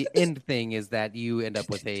 but the end thing is that you end up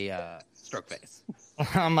with a stroke face.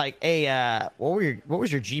 I'm like, hey, what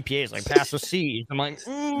was your GPA? It's like, pass with C's. I'm like,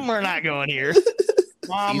 we're not going here.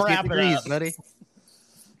 Mom, wrap it up, buddy.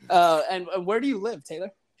 And where do you live,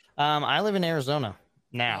 Taylor? I live in Arizona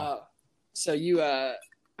now. So you,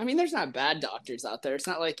 there's not bad doctors out there. It's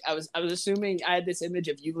not like I was assuming I had this image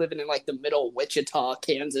of you living in like the middle of Wichita,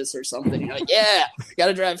 Kansas or something. You're like, yeah, got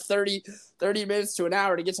to drive 30 minutes to an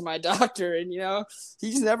hour to get to my doctor. And,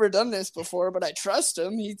 he's never done this before, but I trust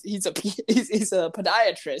him. He's a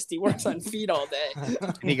podiatrist. He works on feet all day.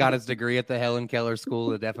 And he got his degree at the Helen Keller School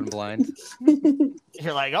of the Deaf and Blind.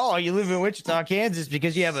 You're like, oh, you live in Wichita, Kansas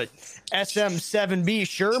because you have a SM7B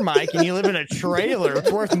Shure mic and you live in a trailer.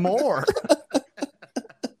 It's worth more.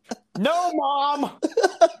 No, Mom.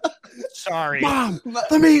 Sorry. Mom,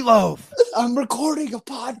 the meatloaf. I'm recording a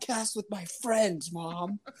podcast with my friends,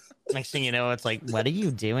 Mom. Next thing you know, it's like, what are you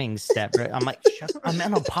doing, Step? I'm like, I'm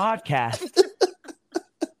on a podcast.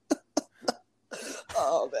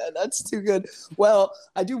 Oh, man, that's too good. Well,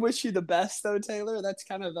 I do wish you the best, though, Taylor. That's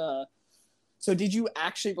kind of So did you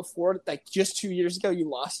actually before, like just 2 years ago, you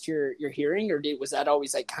lost your hearing, or was that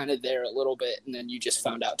always like kind of there a little bit, and then you just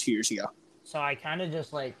found out 2 years ago? So I kind of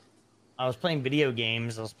just like, I was playing video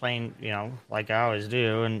games. I was playing, like I always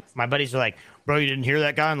do. And my buddies were like, bro, you didn't hear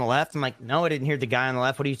that guy on the left? I'm like, no, I didn't hear the guy on the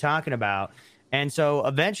left. What are you talking about? And so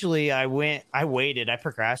eventually I waited. I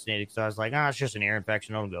procrastinated because I was like, it's just an ear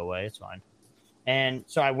infection. It'll go away. It's fine. And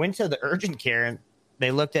so I went to the urgent care, and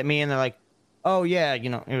they looked at me and they're like, oh, yeah,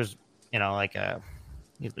 it was, like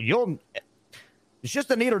it's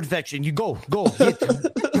just an ear infection. You go.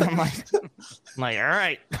 I'm like, all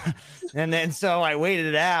right. And then so I waited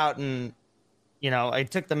it out, and I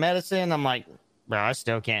took the medicine. I'm like, bro, I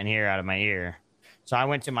still can't hear out of my ear. So I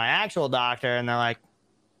went to my actual doctor, and they're like,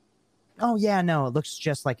 oh yeah, no, it looks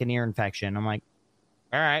just like an ear infection. I'm like,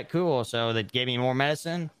 all right, cool. So they gave me more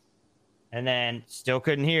medicine, and then still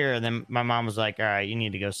couldn't hear. And then my mom was like, all right, you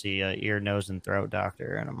need to go see a ear, nose, and throat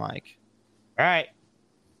doctor. And I'm like, all right.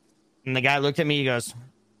 And the guy looked at me, he goes,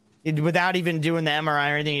 without even doing the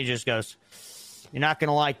MRI or anything, he just goes, you're not going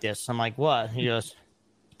to like this. I'm like, what? He goes,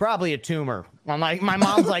 it's probably a tumor. I'm like, my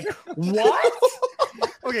mom's like, what?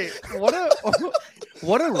 Okay, what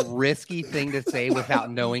a risky thing to say without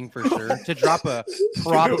knowing for sure. To drop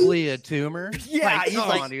probably a tumor. Yeah, come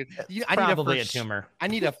on, dude. I probably a tumor. I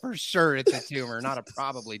need a for sure it's a tumor, not a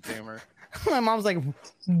probably tumor. My mom's like,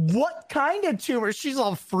 what kind of tumor? She's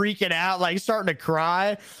all freaking out, like starting to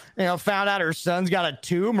cry. Found out her son's got a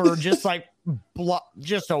tumor, just like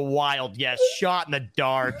just a wild guess, shot in the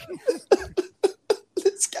dark.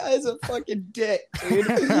 This guy's a fucking dick, dude.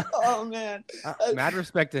 Oh man. Mad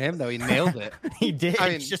respect to him though. He nailed it. He did. I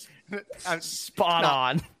mean, just I'm spot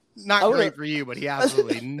on. Not I great for you, but he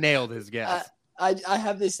absolutely nailed his guess. I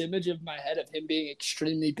have this image of my head of him being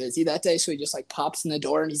extremely busy that day, so he just like pops in the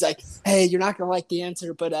door and he's like, "Hey, you're not gonna like the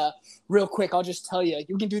answer, but real quick, I'll just tell you,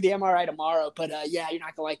 you can do the MRI tomorrow, but yeah, you're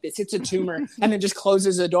not gonna like this. It's a tumor." And then just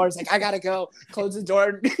closes the door. He's like, "I gotta go." Close the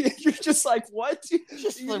door. And you're just like, "What?"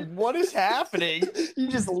 Just like, what is happening? You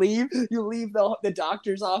just leave. You leave the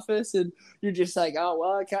doctor's office, and you're just like, "Oh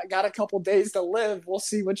well, I got a couple days to live. We'll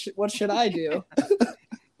see what should I do."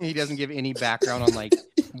 He doesn't give any background on like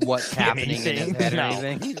what's happening in his head or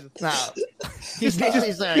anything. No. He's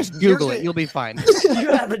like, Just Google it. You'll be fine. You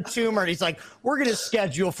have a tumor. And he's like, we're going to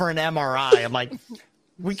schedule for an MRI. I'm like,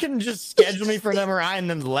 we can just schedule me for an MRI and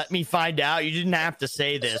then let me find out. You didn't have to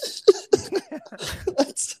say this.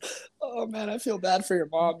 Oh man, I feel bad for your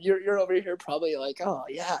mom. You're over here probably like, "Oh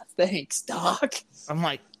yeah, thanks, doc." I'm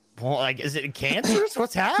like, well, like, is it cancerous?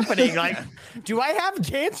 What's happening? Like, do I have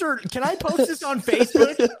cancer? Can I post this on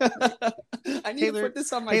Facebook? I need to put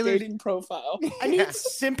this on my dating profile. I need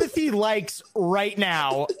sympathy likes right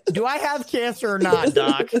now. Do I have cancer or not,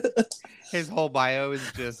 doc? His whole bio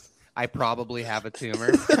is just, I probably have a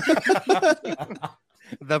tumor.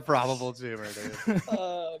 The probable tumor, dude.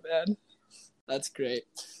 Oh man, that's great.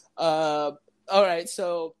 All right,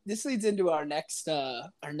 so this leads into our next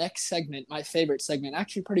segment, my favorite segment,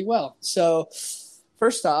 actually pretty well. So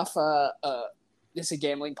first off, this is a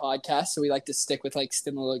gambling podcast, so we like to stick with like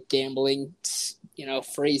similar gambling,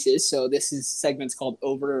 phrases. So this segment's called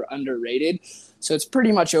Over or Underrated. So it's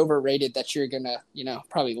pretty much overrated that you're gonna,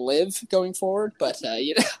 probably live going forward. But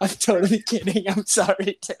I'm totally kidding. I'm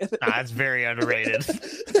sorry, Taylor. Nah, it's very underrated.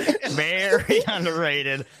 Very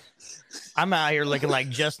underrated. I'm out here looking like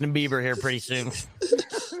Justin Bieber here pretty soon.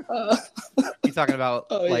 You talking about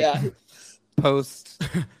post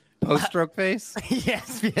stroke face?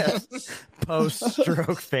 Yes.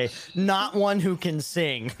 Post-stroke face. Not one who can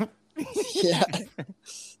sing. Yeah.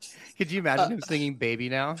 Could you imagine him singing Baby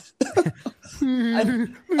Now?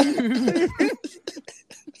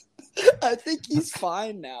 I think he's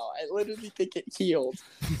fine now. I literally think it healed.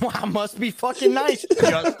 Wow, must be fucking nice,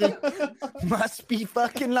 Justin. Must be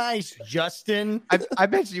fucking nice, Justin. I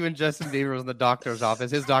bet you when Justin Bieber was in the doctor's office,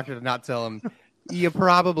 his doctor did not tell him, you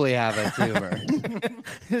probably have a tumor.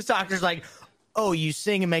 His doctor's like, oh, you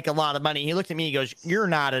sing and make a lot of money. He looked at me, he goes, you're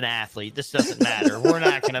not an athlete. This doesn't matter. We're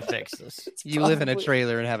not going to fix this. You live in a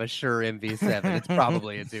trailer and have a Shure MV7. It's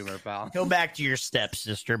probably a tumor, pal. Go back to your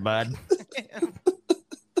stepsister, bud.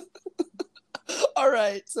 All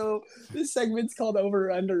right, so this segment's called Over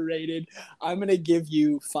or Underrated. I'm going to give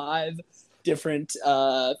you 5 different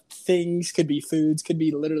things. Could be foods, could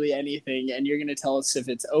be literally anything, and you're going to tell us if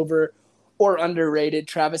it's over or underrated.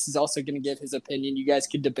 Travis is also going to give his opinion. You guys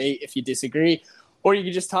can debate if you disagree, or you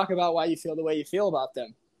can just talk about why you feel the way you feel about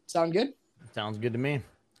them. Sound good? Sounds good to me.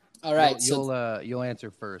 All right. You'll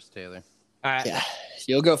answer first, Taylor. All right. Yeah,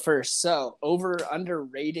 you'll go first. So, over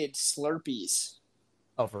underrated Slurpees.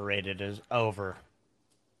 Overrated is over.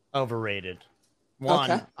 Overrated.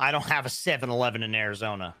 One, Okay. I don't have a 7-Eleven in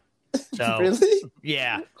Arizona. So, Really?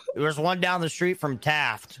 yeah. There's one down the street from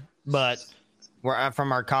Taft, but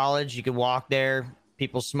from our college, you could walk there,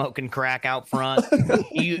 people smoking crack out front.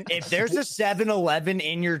 If there's a 7-Eleven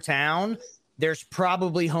in your town, there's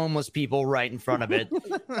probably homeless people right in front of it.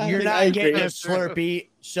 You're not getting a Slurpee,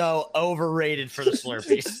 so overrated for the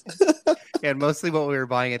Slurpees. And mostly what we were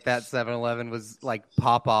buying at that 7-Eleven was like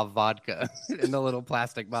Popov vodka in the little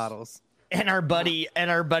plastic bottles. And our buddy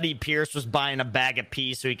Pierce was buying a bag of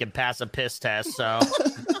pee so he could pass a piss test. So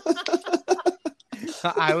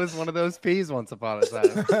I was one of those peas once upon a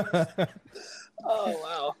time.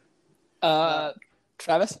 Oh wow.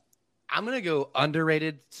 Travis? I'm gonna go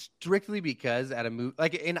underrated strictly because at a movie,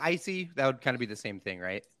 like in Icy, that would kind of be the same thing,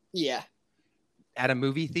 right? Yeah. At a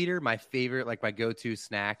movie theater, my favorite, like my go-to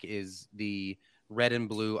snack is the red and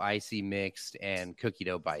blue Icy mixed and cookie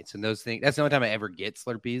dough bites. And those things, that's the only time I ever get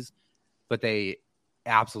Slurpees, but they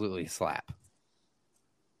absolutely slap.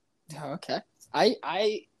 Okay. I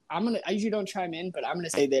usually don't chime in, but I'm gonna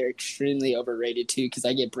say they're extremely overrated too because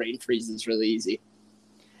I get brain freezes really easy.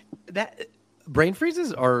 That brain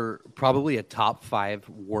freezes are probably a top 5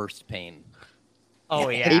 worst pain. Oh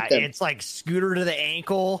yeah, it's like scooter to the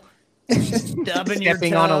ankle, stubbing your toe.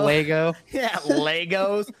 Stepping on a Lego. Yeah,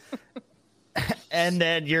 Legos. And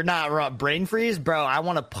then you're not wrong. Brain freeze, bro. I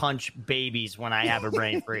want to punch babies when I have a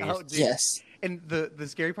brain freeze. Oh, dude. Yes. And the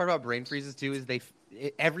scary part about brain freezes too is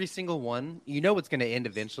every single one, you know, it's going to end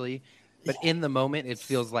eventually. but in the moment, it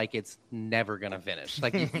feels like it's never gonna finish.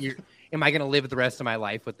 Like, am I gonna live the rest of my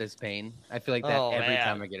life with this pain? I feel like that every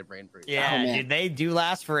time I get a brain freeze. Yeah, dude, they do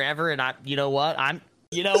last forever, and you know what? I'm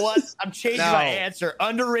changing my answer.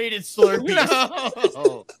 Underrated Slurpees.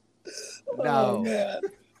 No. Oh, man.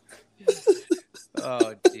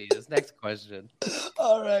 Oh, Jesus. Next question.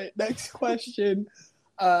 All right, next question.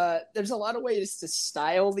 There's a lot of ways to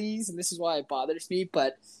style these, and this is why it bothers me,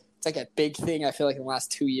 but it's like a big thing, I feel like, in the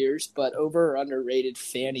last 2 years, but over or underrated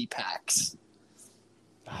fanny packs?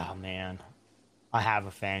 Oh, man. I have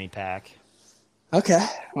a fanny pack. Okay.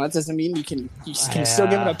 Well, that doesn't mean you can still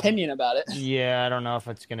give an opinion about it. Yeah, I don't know if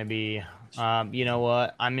it's going to be. You know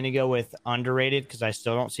what? I'm going to go with underrated because I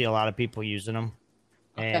still don't see a lot of people using them.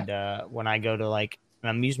 Okay. And when I go to like an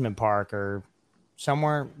amusement park or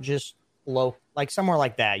somewhere just low, like somewhere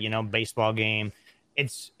like that, baseball game,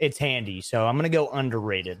 it's handy. So I'm going to go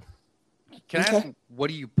underrated. Can I ask, what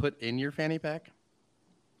do you put in your fanny pack?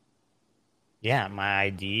 Yeah, my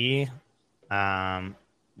ID.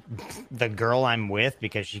 The girl I'm with,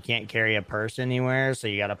 because she can't carry a purse anywhere, so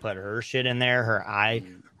you got to put her shit in there. Her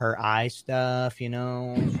eye stuff, she's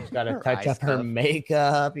got to touch up her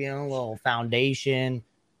makeup, a little foundation.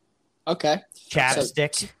 Okay.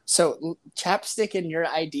 Chapstick. So chapstick in your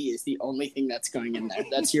ID is the only thing that's going in there.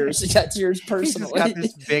 That's yours. That's yours personally. He's got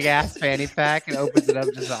this big ass fanny pack and opens it up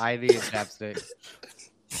just an ID and chapstick.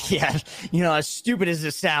 Yeah, as stupid as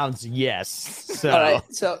it sounds, yes. So, all right.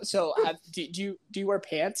 So, do you wear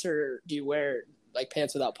pants, or do you wear like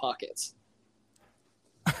pants without pockets?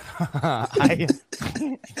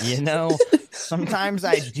 Sometimes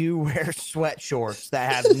I do wear sweat shorts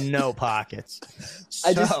that have no pockets.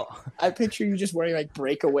 I picture you just wearing like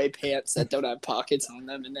breakaway pants that don't have pockets on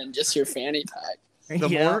them, and then just your fanny pack.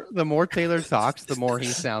 The more Taylor talks, the more he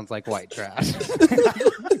sounds like white trash.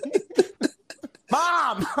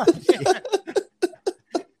 Mom!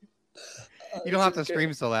 You don't have to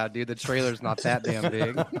scream so loud, dude. The trailer's not that damn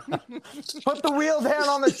big. Put the wheel down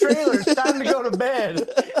on the trailer. It's time to go to bed.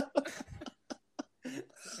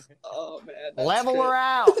 Oh, man. Level her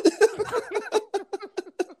out.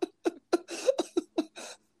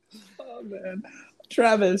 Oh, man.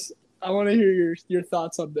 Travis, I want to hear your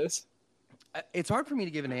thoughts on this. It's hard for me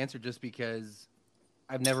to give an answer just because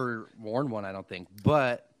I've never worn one, I don't think.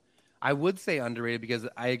 But I would say underrated because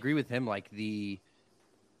I agree with him. Like the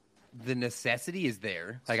necessity is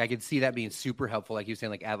there. Like I could see that being super helpful. Like you were saying,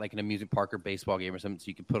 like at like an amusement park or baseball game or something, so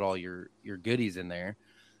you could put all your goodies in there.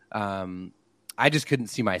 I just couldn't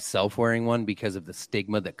see myself wearing one because of the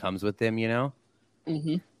stigma that comes with them,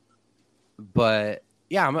 Mm-hmm. But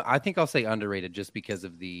yeah, I think I'll say underrated just because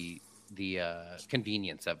of the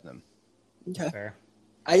convenience of them. Okay. Fair.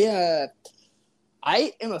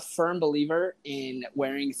 I am a firm believer in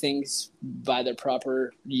wearing things by their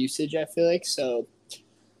proper usage, I feel like. So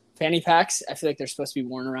fanny packs, I feel like they're supposed to be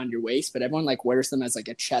worn around your waist, but everyone like wears them as like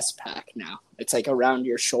a chest pack now. It's like around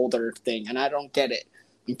your shoulder thing, and I don't get it.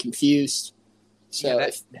 I'm confused. So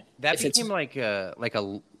yeah, that became like a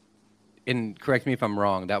and correct me if I'm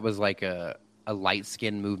wrong, that was like a light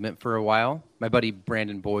skin movement for a while. My buddy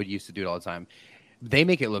Brandon Boyd used to do it all the time. They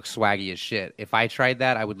make it look swaggy as shit. If I tried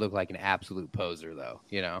that, I would look like an absolute poser, though.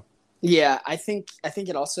 Yeah, I think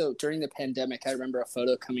it also during the pandemic. I remember a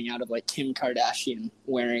photo coming out of like Kim Kardashian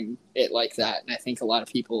wearing it like that, and I think a lot of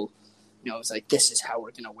people, it was like, this is how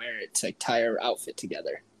we're gonna wear it to like tie our outfit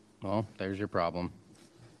together. Well, there's your problem.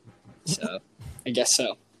 So, I guess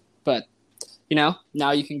so, but now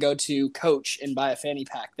you can go to Coach and buy a fanny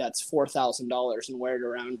pack that's $4,000 and wear it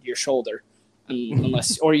around your shoulder.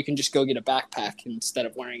 Or you can just go get a backpack instead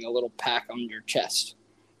of wearing a little pack on your chest.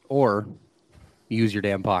 Or use your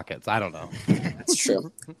damn pockets. I don't know. That's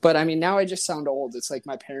true. But I mean, now I just sound old. It's like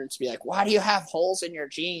my parents be like, "Why do you have holes in your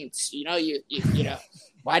jeans? You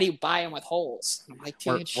why do you buy them with holes?" I'm like,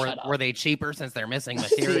 "Dude, shut up." Were they cheaper since they're missing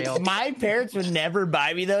material? My parents would never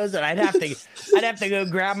buy me those, and I'd have to go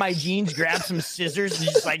grab my jeans, grab some scissors, and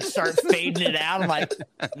just like start fading it out. I'm like,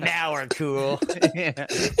 now we're cool. Yeah.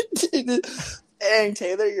 Dang,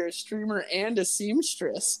 Taylor, you're a streamer and a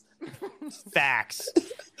seamstress. Facts.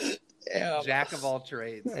 Yeah. Jack of all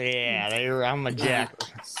trades. Yeah, I'm a jack.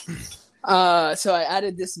 So I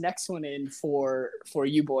added this next one in for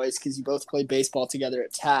you boys because you both played baseball together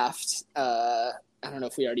at Taft. I don't know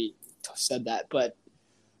if we already said that, but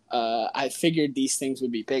I figured these things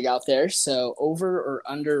would be big out there. So over or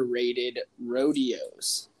underrated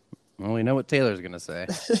rodeos? Well, we know what Taylor's going to say.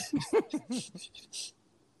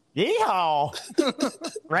 Yeehaw!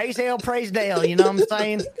 Raise hell, praise Dale, you know what I'm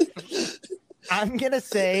saying? I'm going to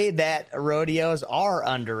say that rodeos are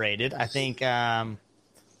underrated. I think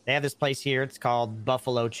they they have this place here. It's called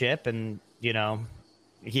Buffalo Chip, and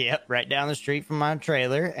right down the street from my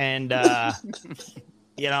trailer. And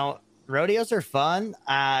rodeos are fun.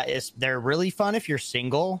 They're really fun if you're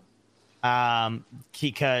single,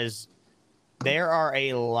 because there are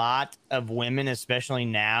a lot of women, especially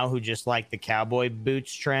now, who just like the cowboy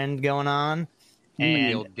boots trend going on.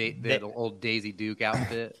 And the old Daisy Duke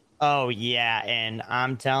outfit. Oh, yeah. And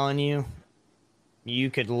I'm telling you,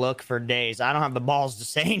 you could look for days. I don't have the balls to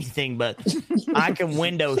say anything, but I can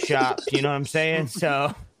window shop. You know what I'm saying?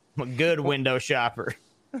 So I'm a good window shopper.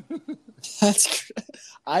 That's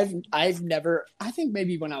I've never, I think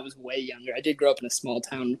maybe when I was way younger, I did grow up in a small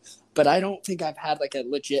town, but I don't think I've had like a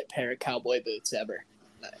legit pair of cowboy boots ever.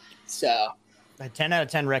 So a 10 out of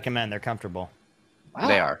 10 recommend. They're comfortable. Wow.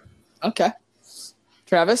 They are. Okay.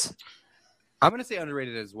 Travis? I'm going to say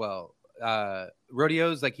underrated as well.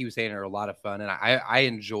 Rodeos, like he was saying, are a lot of fun. And I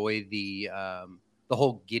enjoy the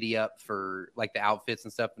whole giddy up for like the outfits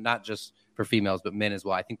and stuff, not just for females, but men as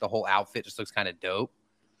well. I think the whole outfit just looks kind of dope.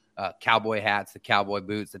 Cowboy hats, the cowboy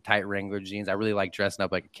boots, the tight Wrangler jeans. I really like dressing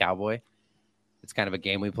up like a cowboy. It's kind of a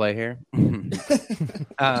game we play here.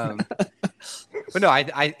 But no,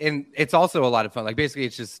 and it's also a lot of fun. Like basically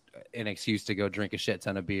it's just an excuse to go drink a shit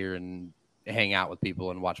ton of beer and hang out with people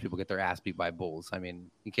and watch people get their ass beat by bulls. I mean,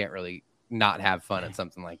 you can't really not have fun at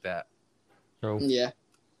something like that. So yeah.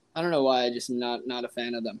 I don't know why I just not a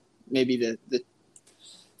fan of them. Maybe the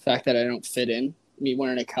fact that I don't fit in. Me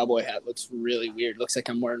wearing a cowboy hat looks really weird. Looks like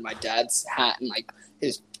I'm wearing my dad's hat and like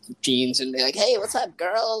his jeans and be like, hey, what's up,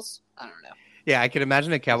 girls? I don't know. Yeah, I can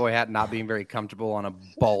imagine a cowboy hat not being very comfortable on a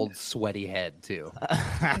bald, sweaty head, too.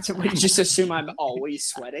 So you just assume I'm always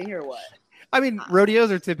sweating or what? I mean,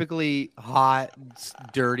 rodeos are typically hot,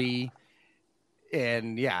 dirty,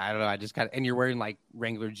 and yeah, I don't know. I just and you're wearing like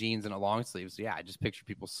Wrangler jeans and a long sleeve. So yeah, I just picture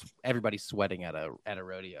everybody sweating at a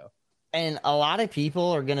rodeo. And a lot of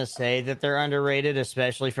people are going to say that they're underrated,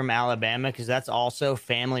 especially from Alabama, because that's also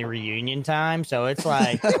family reunion time. So it's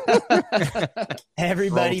like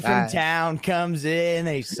everybody from town comes in,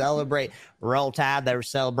 they celebrate Roll Tide, they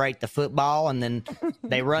celebrate the football, and then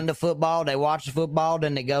they run the football, they watch the football,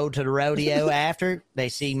 then they go to the rodeo after. They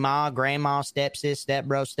see ma, grandma, stepsis,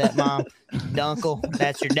 stepbro, stepmom, dunkle.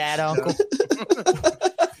 That's your dad, uncle.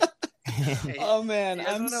 Oh man,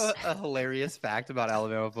 I don't know a hilarious fact about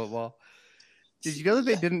Alabama football. Did you know that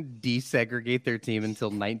they didn't desegregate their team until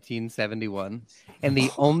 1971? And the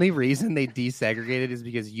only reason they desegregated is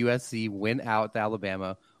because USC went out to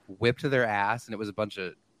Alabama, whipped their ass, and it was a bunch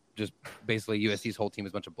of just basically USC's whole team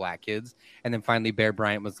was a bunch of black kids. And then finally Bear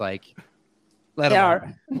Bryant was like, let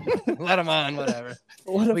them on. Let them on, whatever.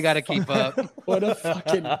 We got to keep up. What a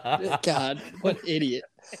fucking God, what idiot.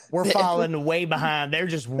 We're falling way behind. They're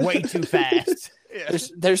just way too fast. Yeah.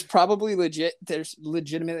 There's probably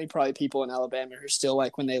legitimately probably people in Alabama who are still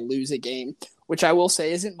like when they lose a game, which I will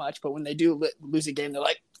say isn't much, but when they do lose a game, they're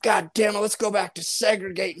like, God damn it, let's go back to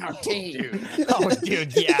segregating our team.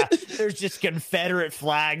 Dude, yeah. There's just Confederate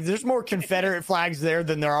flags. There's more Confederate flags there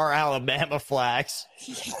than there are Alabama flags.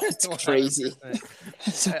 That's crazy.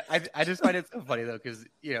 I just find it so funny though, because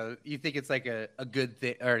you think it's like a good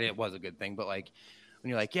thing, or it was a good thing, but like when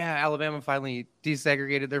you're like, yeah, Alabama finally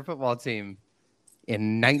desegregated their football team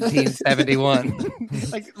in 1971.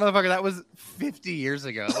 Like, motherfucker, that was 50 years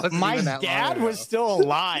ago. My dad was still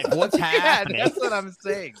alive. What's happening? Yeah, that's what I'm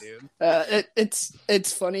saying, dude.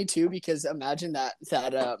 It's funny too, because imagine that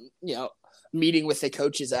meeting with the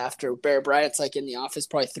coaches after Bear Bryant's like in the office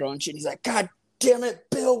probably throwing shit. He's like, God damn it,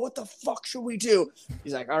 Bill, what the fuck should we do?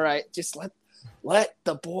 He's like, all right, just let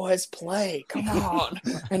the boys play. Come on.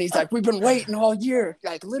 And he's like, we've been waiting all year.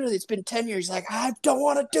 Like, literally, it's been 10 years. He's like, I don't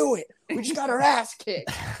want to do it. We just got our ass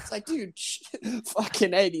kicked. It's like, dude,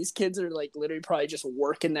 fucking A, these kids are like literally probably just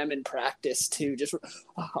working them in practice too.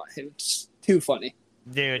 It's too funny.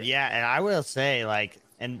 Dude, yeah. And I will say, like,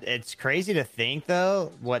 and it's crazy to think,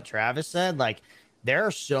 though, what Travis said. Like, there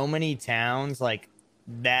are so many towns, like,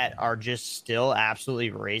 that are just still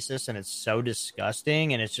absolutely racist, and it's so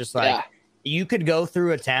disgusting. And it's just like, yeah. You could go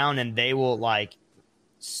through a town and they will like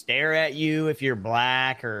stare at you if you're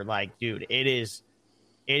black, or like, dude, it is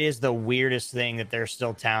the weirdest thing that there's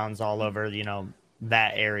still towns all over,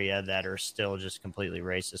 that area that are still just completely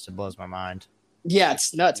racist. It blows my mind. Yeah,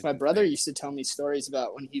 it's nuts. My brother used to tell me stories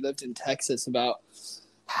about when he lived in Texas about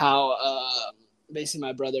how basically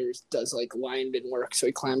my brother does like lineman work. So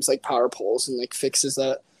he climbs like power poles and like fixes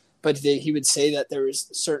that. But he would say that there was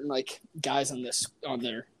certain like guys on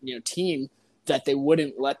their team that they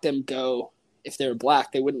wouldn't let them go if they were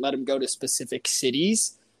black. They wouldn't let them go to specific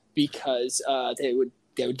cities because they would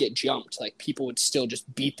they would get jumped. Like people would still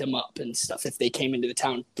just beat them up and stuff if they came into the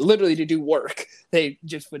town literally to do work. They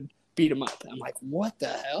just would beat them up. I'm like, what the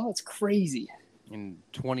hell? It's crazy. In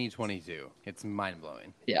 2022, it's mind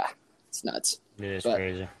blowing. Yeah, it's nuts. It is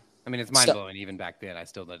crazy. I mean, it's mind blowing even back then. I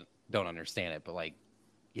still don't understand it, but like,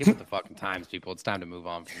 get with the fucking times, people. It's time to move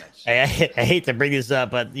on from that shit. I hate to bring this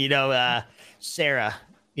up, but Sarah,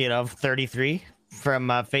 33 from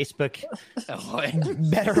Facebook,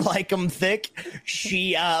 better like them thick.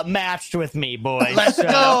 She matched with me, boys. Let's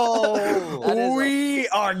go. We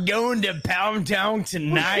are going to Pound Town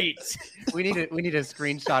tonight. we need a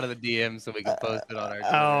screenshot of the DM so we can post it on our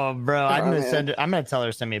Twitter. Oh, bro, I'm gonna tell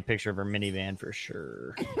her to send me a picture of her minivan for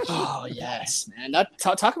sure. Oh yes, man.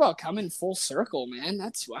 Talk about coming full circle, man.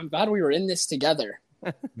 I'm glad we were in this together.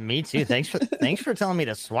 Me too. Thanks for telling me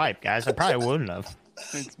to swipe, guys. I probably wouldn't have.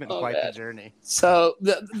 It's been quite the journey. So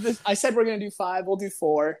I said we're gonna do 5. We'll do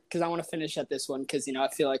 4 because I want to finish at this one because I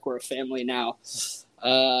feel like we're a family now.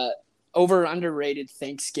 Over underrated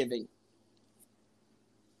Thanksgiving.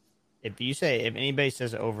 If anybody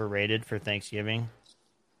says overrated for Thanksgiving,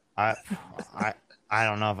 I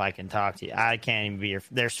don't know if I can talk to you. I can't even be here.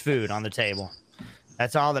 There's food on the table.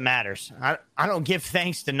 That's all that matters. I don't give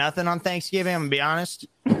thanks to nothing on Thanksgiving. I'm gonna be honest.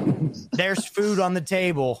 There's food on the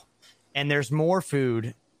table, and there's more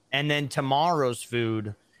food, and then tomorrow's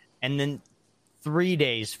food, and then 3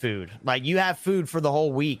 days food. Like you have food for the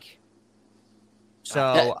whole week.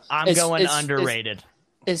 So I'm going underrated.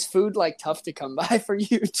 Is food like tough to come by for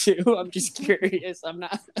you too? I'm just curious. I'm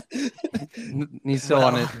not. He's still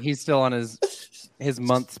on his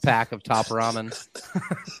month's pack of top ramen.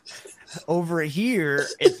 Over here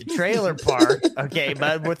at the trailer park, okay,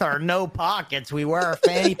 but with our no pockets, we wear our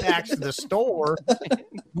fanny packs to the store.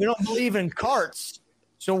 We don't believe in carts.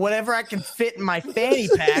 So whatever I can fit in my fanny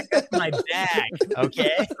pack, that's my bag,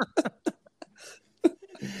 okay?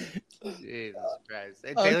 Jesus Christ.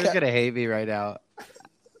 Hey, Taylor's going to hate me right now.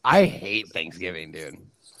 I hate Thanksgiving, dude.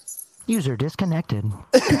 User disconnected.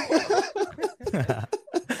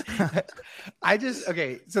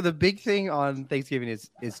 So the big thing on Thanksgiving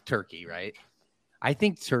is turkey, right? I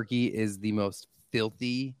think turkey is the most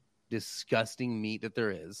filthy, disgusting meat that there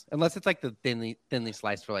is, unless it's like the thinly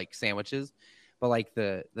sliced for like sandwiches. But like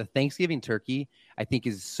the Thanksgiving turkey, I think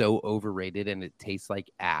is so overrated and it tastes like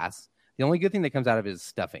ass. The only good thing that comes out of it is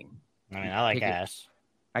stuffing. I mean, I like ass.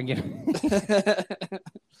 I can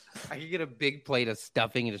get a big plate of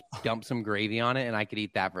stuffing and just dump some gravy on it, and I could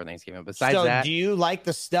eat that for Thanksgiving. Besides that, do you like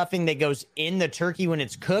the stuffing that goes in the turkey when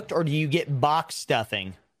it's cooked, or do you get box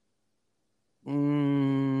stuffing? I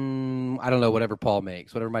don't know. Whatever Paul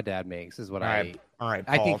makes, whatever my dad makes, is what I eat. All right,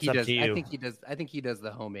 Paul, I think he does. I think he does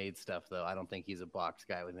the homemade stuff, though. I don't think he's a box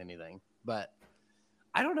guy with anything. But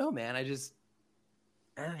I don't know, man.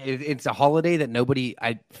 It's a holiday that nobody,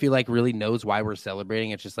 I feel like, really knows why we're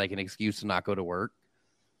celebrating. It's just like an excuse to not go to work,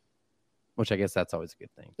 which I guess that's always a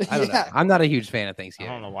good thing. I don't know. I'm not a huge fan of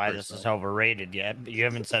Thanksgiving. I don't know why this is overrated yet. You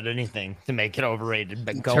haven't said anything to make it overrated,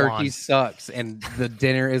 but go turkey on. Sucks, and the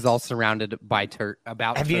dinner is all surrounded by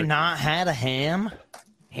about Have turkey. you not had a ham?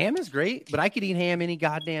 Ham is great, but I could eat ham any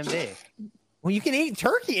goddamn day. Well, you can eat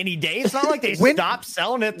turkey any day. It's not like they stopped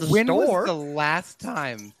selling it at the store. When was the last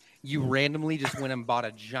time you randomly just went and bought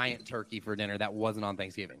a giant turkey for dinner that wasn't on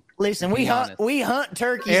Thanksgiving? Listen, we hunt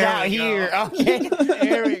turkeys out here. Okay,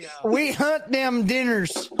 there we go. We hunt them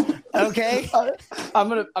dinners. Okay. I'm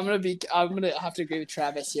gonna have to agree with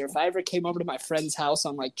Travis here. If I ever came over to my friend's house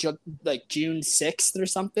on like June 6th or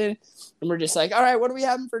something, and we're just like, all right, what are we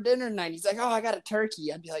having for dinner tonight? He's like, oh, I got a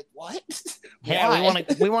turkey. I'd be like, what? Yeah,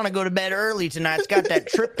 we want to go to bed early tonight. It's got that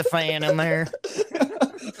tryptophan in there.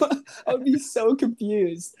 I'd be so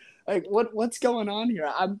confused. Like, what's going on here?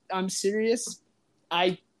 I'm serious.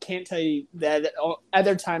 I can't tell you that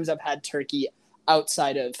other times I've had turkey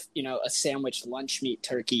outside of a sandwich lunch meat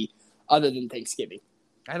turkey other than Thanksgiving.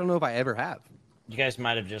 I don't know if I ever have. You guys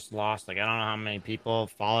might have just lost. Like, I don't know how many people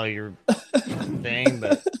follow your thing,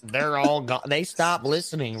 but they're all gone. They stopped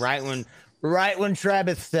listening right when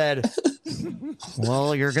Travis said,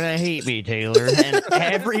 well, you're going to hate me, Taylor. And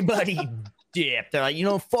everybody dipped. They're like,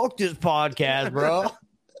 fuck this podcast, bro.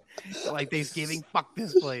 Like Thanksgiving, fuck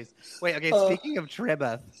this place. Wait, okay, speaking of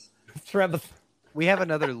Trebeth, we have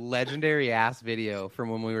another legendary ass video from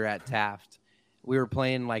when we were at Taft. We were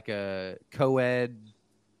playing like a co-ed,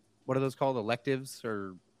 what are those called? Electives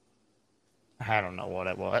or I don't know what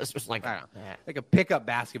it was. It was like like a pickup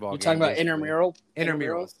basketball You're game. talking about basically. intramural?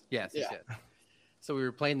 Intramurals. Yes, Yeah. yes. So we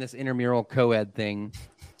were playing this intramural co-ed thing,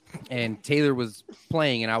 and Taylor was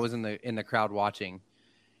playing, and I was in the crowd watching,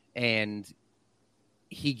 and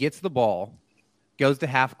he gets the ball, goes to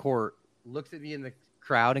half court, looks at me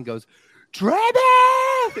crowd and goes, Travis!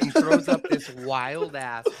 And throws up this wild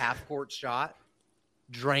ass half court shot,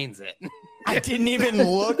 drains it. I didn't even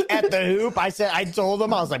look at the hoop. I told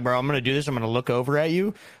him, I was like, bro, I'm going to do this. I'm going to look over at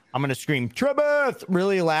you. I'm going to scream, Travis,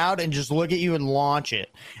 really loud and just look at you and launch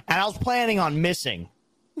it. And I was planning on missing.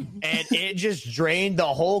 And it just drained the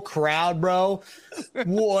whole crowd, bro.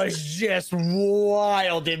 Was just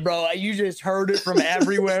wild, and bro, you just heard it from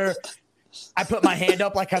everywhere. I put my hand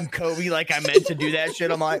up like I'm Kobe, like I meant to do that shit.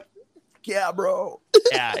 I'm like, yeah, bro.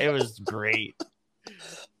 Yeah, it was great.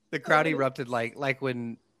 The crowd erupted like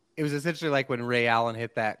when it was essentially like when Ray Allen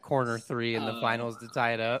hit that corner three in the finals to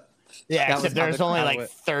tie it up. Yeah, except there's only like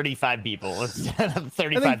 35 people instead of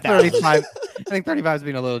 35,000. I think 35 is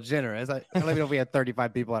being a little generous. I don't even know if we had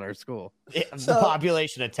 35 people at our school. The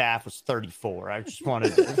population of Taft was 34. I just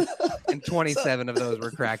wanted to. And 27 of those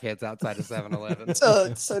were crackheads outside of 7-Eleven.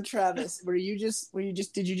 So Travis,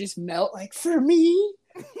 did you just melt like for me?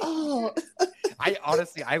 Oh,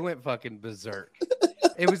 I went fucking berserk.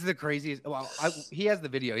 It was the craziest. Well, he has the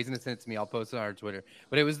video. He's gonna send it to me. I'll post it on our Twitter.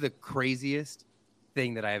 But it was the craziest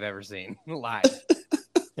thing that I have ever seen live.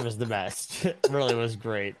 It was the best. It really was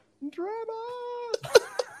great. Drama.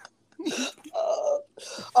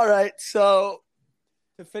 All right. So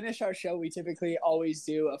to finish our show, we typically always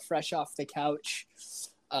do a fresh off the couch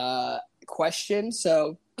question.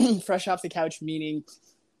 So fresh off the couch meaning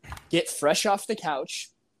get fresh off the couch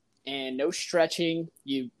and no stretching.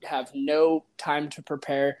 You have no time to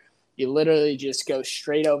prepare. You literally just go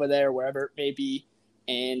straight over there, wherever it may be,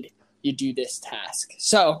 and you do this task.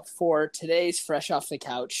 So for today's fresh off the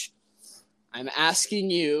couch, I'm asking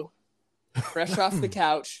you, fresh off the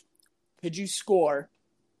couch, could you score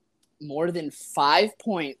more than 5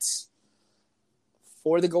 points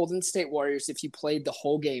for the Golden State Warriors if you played the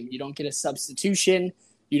whole game? You don't get a substitution.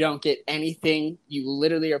 You don't get anything. You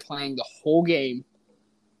literally are playing the whole game.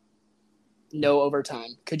 No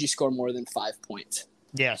overtime. Could you score more than 5 points?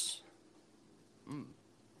 Yes.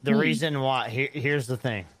 The reason why, here's the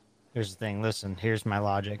thing. Here's the thing. Listen, here's my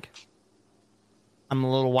logic. I'm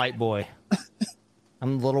a little white boy.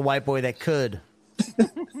 I'm a little white boy that could.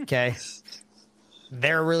 Okay.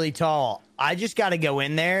 They're really tall. I just got to go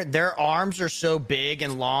in there. Their arms are so big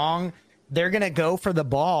and long. They're going to go for the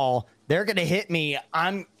ball. They're going to hit me.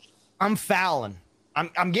 I'm fouling.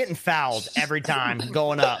 I'm getting fouled every time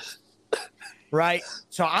going up. Right?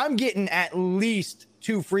 So I'm getting at least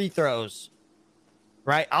 2 free throws.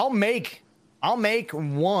 Right? I'll make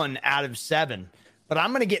 1 out of 7, but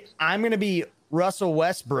I'm going to be Russell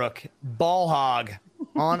Westbrook, ball hog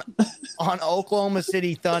on Oklahoma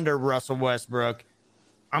City Thunder, Russell Westbrook.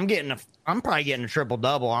 I'm probably getting a triple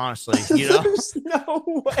double, honestly. You know, There's no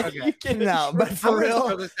way. Okay. You can no, but for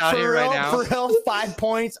real, right for real, 5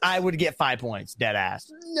 points, I would get 5 points, dead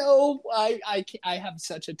ass. No, I have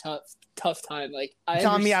such a tough time. Like,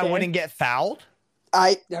 Telling me I wouldn't get fouled?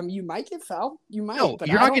 I mean, you might get fouled. You might. No, but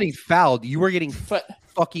you're not getting fouled. You were getting But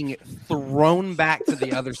fucking thrown back to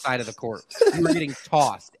the other side of the court. You were getting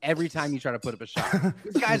tossed every time you try to put up a shot.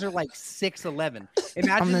 These guys are like 6'11".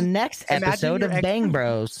 Imagine On the next episode of Bang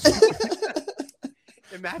Bros.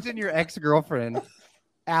 Imagine your ex-girlfriend,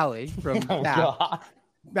 Allie from Oh, Tap. God.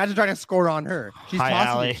 Imagine trying to score on her. She's Hi, tossing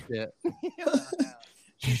Allie. your shit.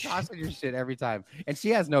 She's tossing your shit every time, and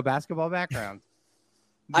she has no basketball background.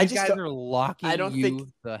 I These just guys don't- are locking I don't you think-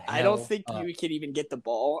 the hell I don't think up. you could even get the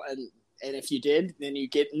ball, and if you did, then you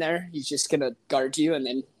get in there, he's just gonna guard you, and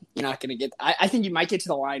then you're not gonna get. I think you might get to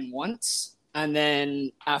the line once, and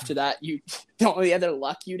then after that, the only other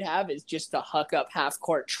luck you'd have is just to huck up half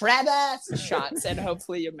court Travis shots, and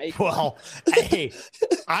hopefully you make. Well, hey,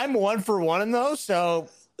 I'm 1 for 1 in those, so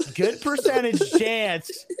good percentage chance.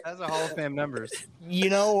 That's a Hall of Fame numbers. You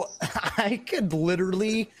know, I could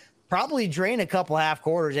literally probably drain a couple half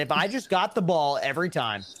quarters if I just got the ball every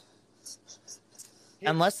time.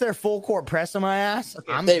 Unless they're full court press on my ass.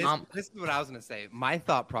 Okay, this is what I was going to say. My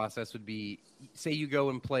thought process would be, say you go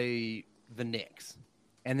and play the Knicks,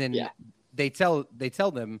 and then they tell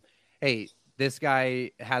them, hey, this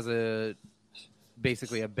guy has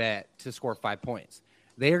basically a bet to score 5 points.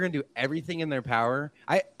 They are going to do everything in their power.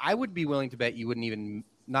 I would be willing to bet you wouldn't even,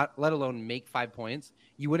 not let alone make 5 points,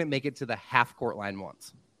 you wouldn't make it to the half court line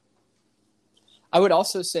once. I would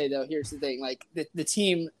also say, though, here's the thing. Like, the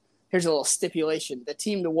team, here's a little stipulation. The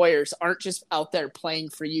team, the Warriors, aren't just out there playing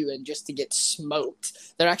for you and just to get smoked.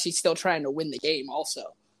 They're actually still trying to win the game also.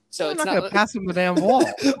 So I'm it's not not going to pass him the damn ball.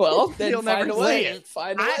 Well, then He'll find never a way. see it.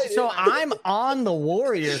 Find a way. So I'm on the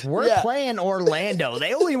Warriors. We're playing Orlando.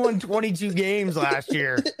 They only won 22 games last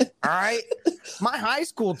year. All right. My high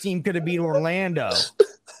school team could have beat Orlando.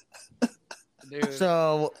 Dude.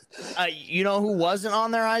 So, you know who wasn't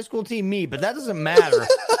on their high school team? Me, but that doesn't matter.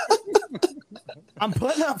 I'm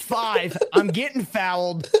putting up 5. I'm getting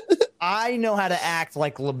fouled. I know how to act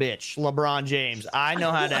like LeBron James. I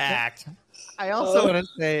know how to act. I also want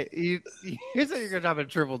to say, you said you're going to have a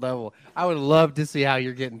triple double. I would love to see how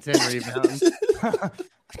you're getting 10 rebounds.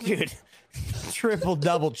 Dude, triple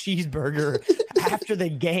double cheeseburger after the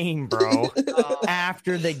game, bro.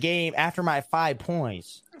 After the game, after my 5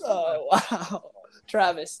 points. Oh, wow.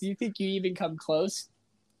 Travis, do you think you even come close?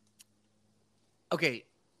 Okay,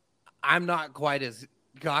 I'm not quite as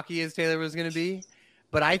cocky as Taylor was going to be,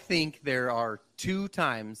 but I think there are 2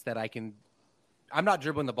 times that I'm not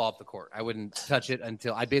dribbling the ball up the court. I wouldn't touch it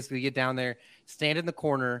until I basically get down there, stand in the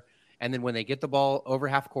corner, and then when they get the ball over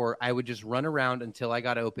half court, I would just run around until I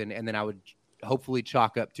got open, and then I would hopefully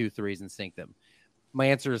chalk up 2 threes and sink them. My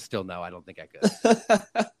answer is still no. I don't think I could.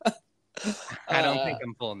 I don't think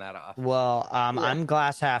I'm pulling that off. Well, I'm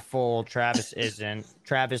glass half full. Travis isn't.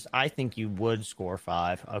 Travis, I think you would score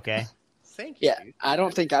 5. Okay. Thank you. Yeah, I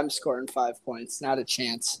don't think I'm scoring 5 points. Not a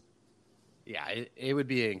chance. Yeah, it would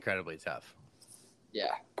be incredibly tough.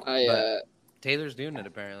 Yeah, Taylor's doing it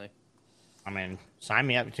apparently. I mean, sign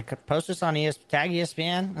me up to post this on tag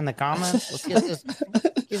ESPN in the comments. Let's get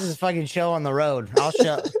this fucking show on the road.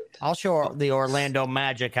 I'll show the Orlando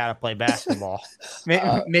Magic how to play basketball.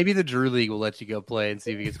 Maybe the Drew League will let you go play and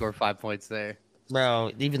see if you can score 5 points there.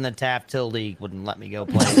 Bro, even the Tap Till League wouldn't let me go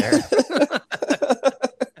play there.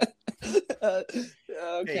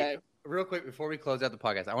 okay. Hey, real quick before we close out the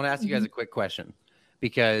podcast, I want to ask you guys a quick question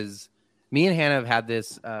because me and Hannah have had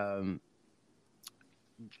this.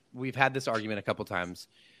 We've had this argument a couple times.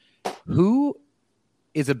 Who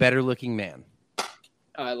is a better looking man?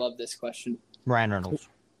 Oh, I love this question. Ryan Reynolds.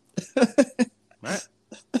 All right.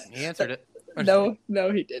 He answered it. No,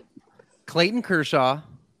 he didn't. Clayton Kershaw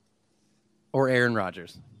or Aaron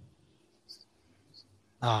Rodgers?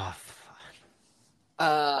 Oh,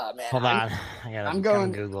 Man. hold on. I'm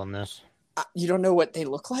Googling this. You don't know what they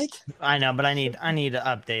look like? I know, but I need to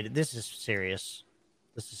update it. This is serious.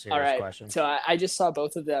 This is a serious All right. question. So I just saw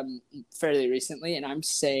both of them fairly recently, and I'm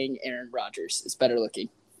saying Aaron Rodgers is better looking.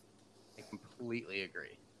 I completely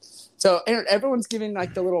agree. So everyone's giving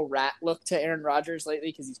like the little rat look to Aaron Rodgers lately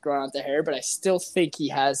because he's growing out the hair, but I still think he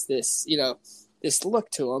has this, this look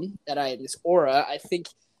to him this aura. I think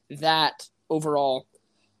that overall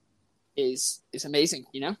is amazing,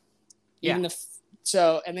 Yeah.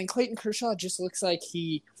 And then Clayton Kershaw just looks like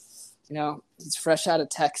he's fresh out of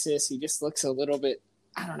Texas. He just looks a little bit,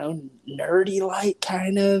 I don't know, nerdy like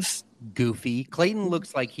kind of. Goofy. Clayton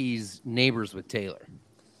looks like he's neighbors with Taylor.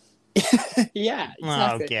 Yeah,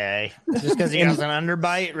 exactly. Okay. Just because he has an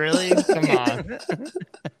underbite, really? Come on.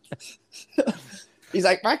 He's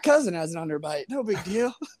like, my cousin has an underbite. No big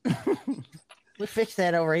deal. We fixed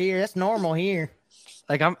that over here. That's normal here.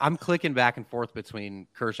 Like I'm clicking back and forth between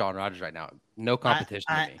Kershaw and Rodgers right now. No competition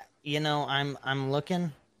to me. I'm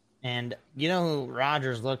looking, and you know who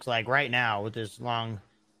Rodgers looks like right now with his long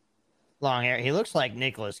hair? He looks like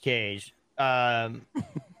Nicolas Cage. Dude,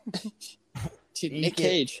 Nick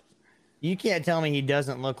Cage. You can't tell me he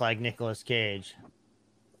doesn't look like Nicolas Cage.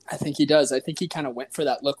 I think he does. I think he kind of went for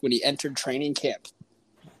that look when he entered training camp.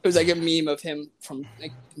 It was like a meme of him from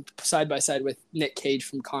side by side with Nick Cage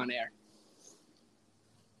from Con Air.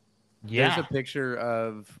 Yeah. There's a picture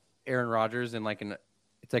of Aaron Rodgers in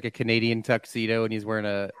it's like a Canadian tuxedo, and he's wearing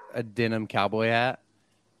a denim cowboy hat,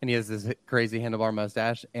 and he has this crazy handlebar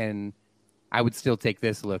mustache, and I would still take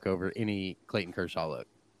this look over any Clayton Kershaw look.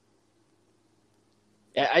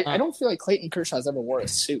 Yeah, I don't feel like Clayton Kershaw's ever wore a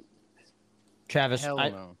suit. Travis,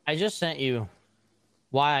 I just sent you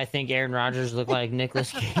why I think Aaron Rodgers looked like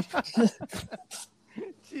Nicolas Cage.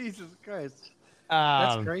 Jesus Christ.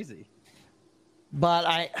 That's crazy. But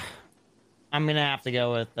I'm going to have to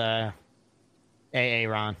go with AA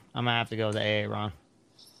Ron. I'm going to have to go with AA Ron.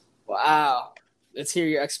 Wow. Let's hear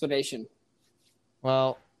your explanation.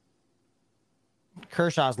 Well,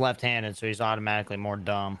 Kershaw's left-handed, so he's automatically more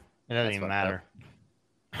dumb. It doesn't even matter. Up.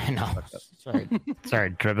 I know.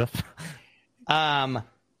 Sorry, Tribbeth. I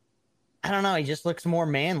don't know. He just looks more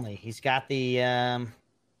manly. He's got the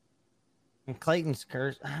Clayton's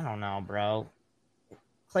curse. I don't know, bro.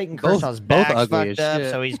 Clayton Kershaw's back's fucked up,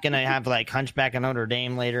 so he's gonna have like Hunchback of Notre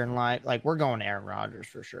Dame later in life. Like, we're going Aaron Rodgers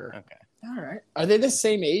for sure. Okay. All right. Are they the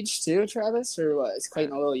same age too, Travis, or what? Is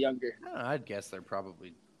Clayton a little younger? I'd guess they're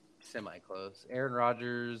probably semi-close. Aaron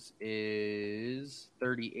Rodgers is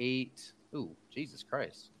 38. Ooh, Jesus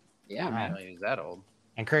Christ. Yeah, man. He's that old.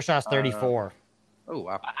 And Kershaw's 34. Oh,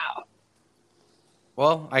 wow.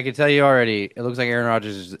 Well, I can tell you already, it looks like Aaron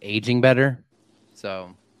Rodgers is aging better.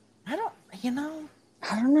 So you know,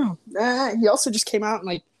 I don't know. He also just came out and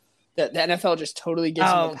like the NFL just totally gives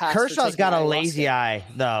him a pass. Kershaw's got a lazy eye,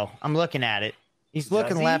 though. I'm looking at it. He's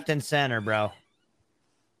looking left and center, bro.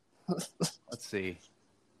 Let's see.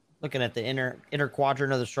 Looking at the inner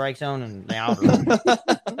quadrant of the strike zone and the outer.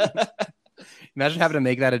 Imagine having to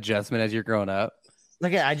make that adjustment as you're growing up.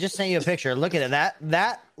 Look at, I just sent you a picture. Look at it.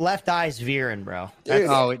 That left eye's veering, bro. Dude,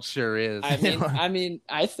 it sure is. I mean,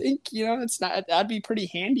 I think, it's not. That'd be pretty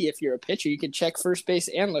handy if you're a pitcher. You could check first base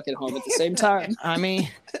and look at home at the same time. I mean,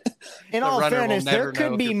 in all fairness, there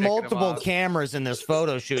could be multiple cameras in this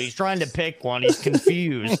photo shoot. He's trying to pick one. He's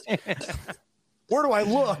confused. Where do I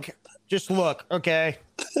look? Just look. Okay.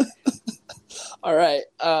 All right.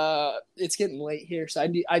 It's getting late here, so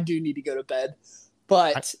I do need to go to bed.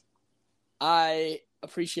 But I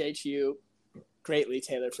appreciate you greatly,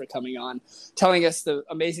 Taylor, for coming on, telling us the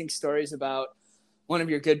amazing stories about one of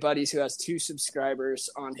your good buddies who has 2 subscribers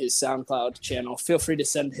on his SoundCloud channel. Feel free to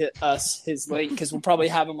send us his link because we'll probably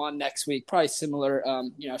have him on next week. Probably similar,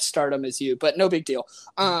 stardom as you, but no big deal.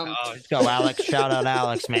 Let's go, Alex. Shout out,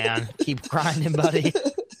 Alex, man. Keep grinding, buddy.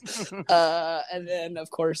 And then, of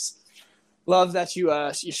course, love that you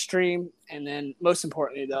stream, and then most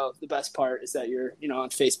importantly, though, the best part is that you're on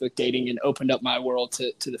Facebook dating and opened up my world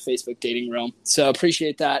to the Facebook dating realm. So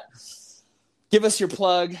appreciate that. Give us your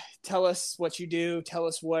plug. Tell us what you do. Tell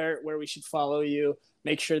us where we should follow you.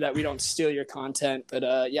 Make sure that we don't steal your content.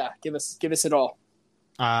 But give us it all.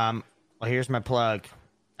 Well, here's my plug.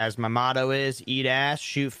 As my motto is, eat ass,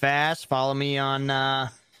 shoot fast. Follow me on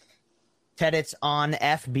Teditz on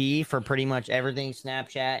FB for pretty much everything.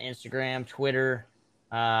 Snapchat, Instagram, Twitter,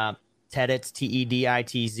 Teditz,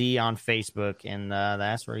 TEDITZ on Facebook. And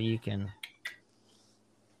that's where you can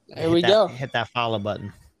hit that follow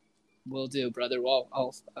button. Will do, brother. Well,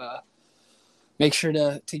 I'll make sure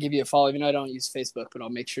to give you a follow. Even though I don't use Facebook, but I'll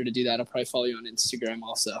make sure to do that. I'll probably follow you on Instagram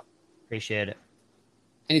also. Appreciate it.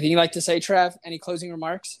 Anything you'd like to say, Trav? Any closing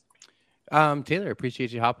remarks? Taylor,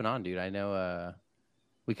 appreciate you hopping on, dude. I know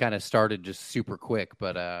we kind of started just super quick,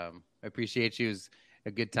 but I appreciate you. It was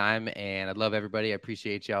a good time, and I love everybody. I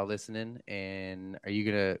appreciate y'all listening. And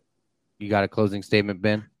you got a closing statement,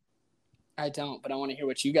 Ben? I don't, but I want to hear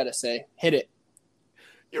what you got to say. Hit it.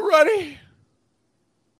 You ready?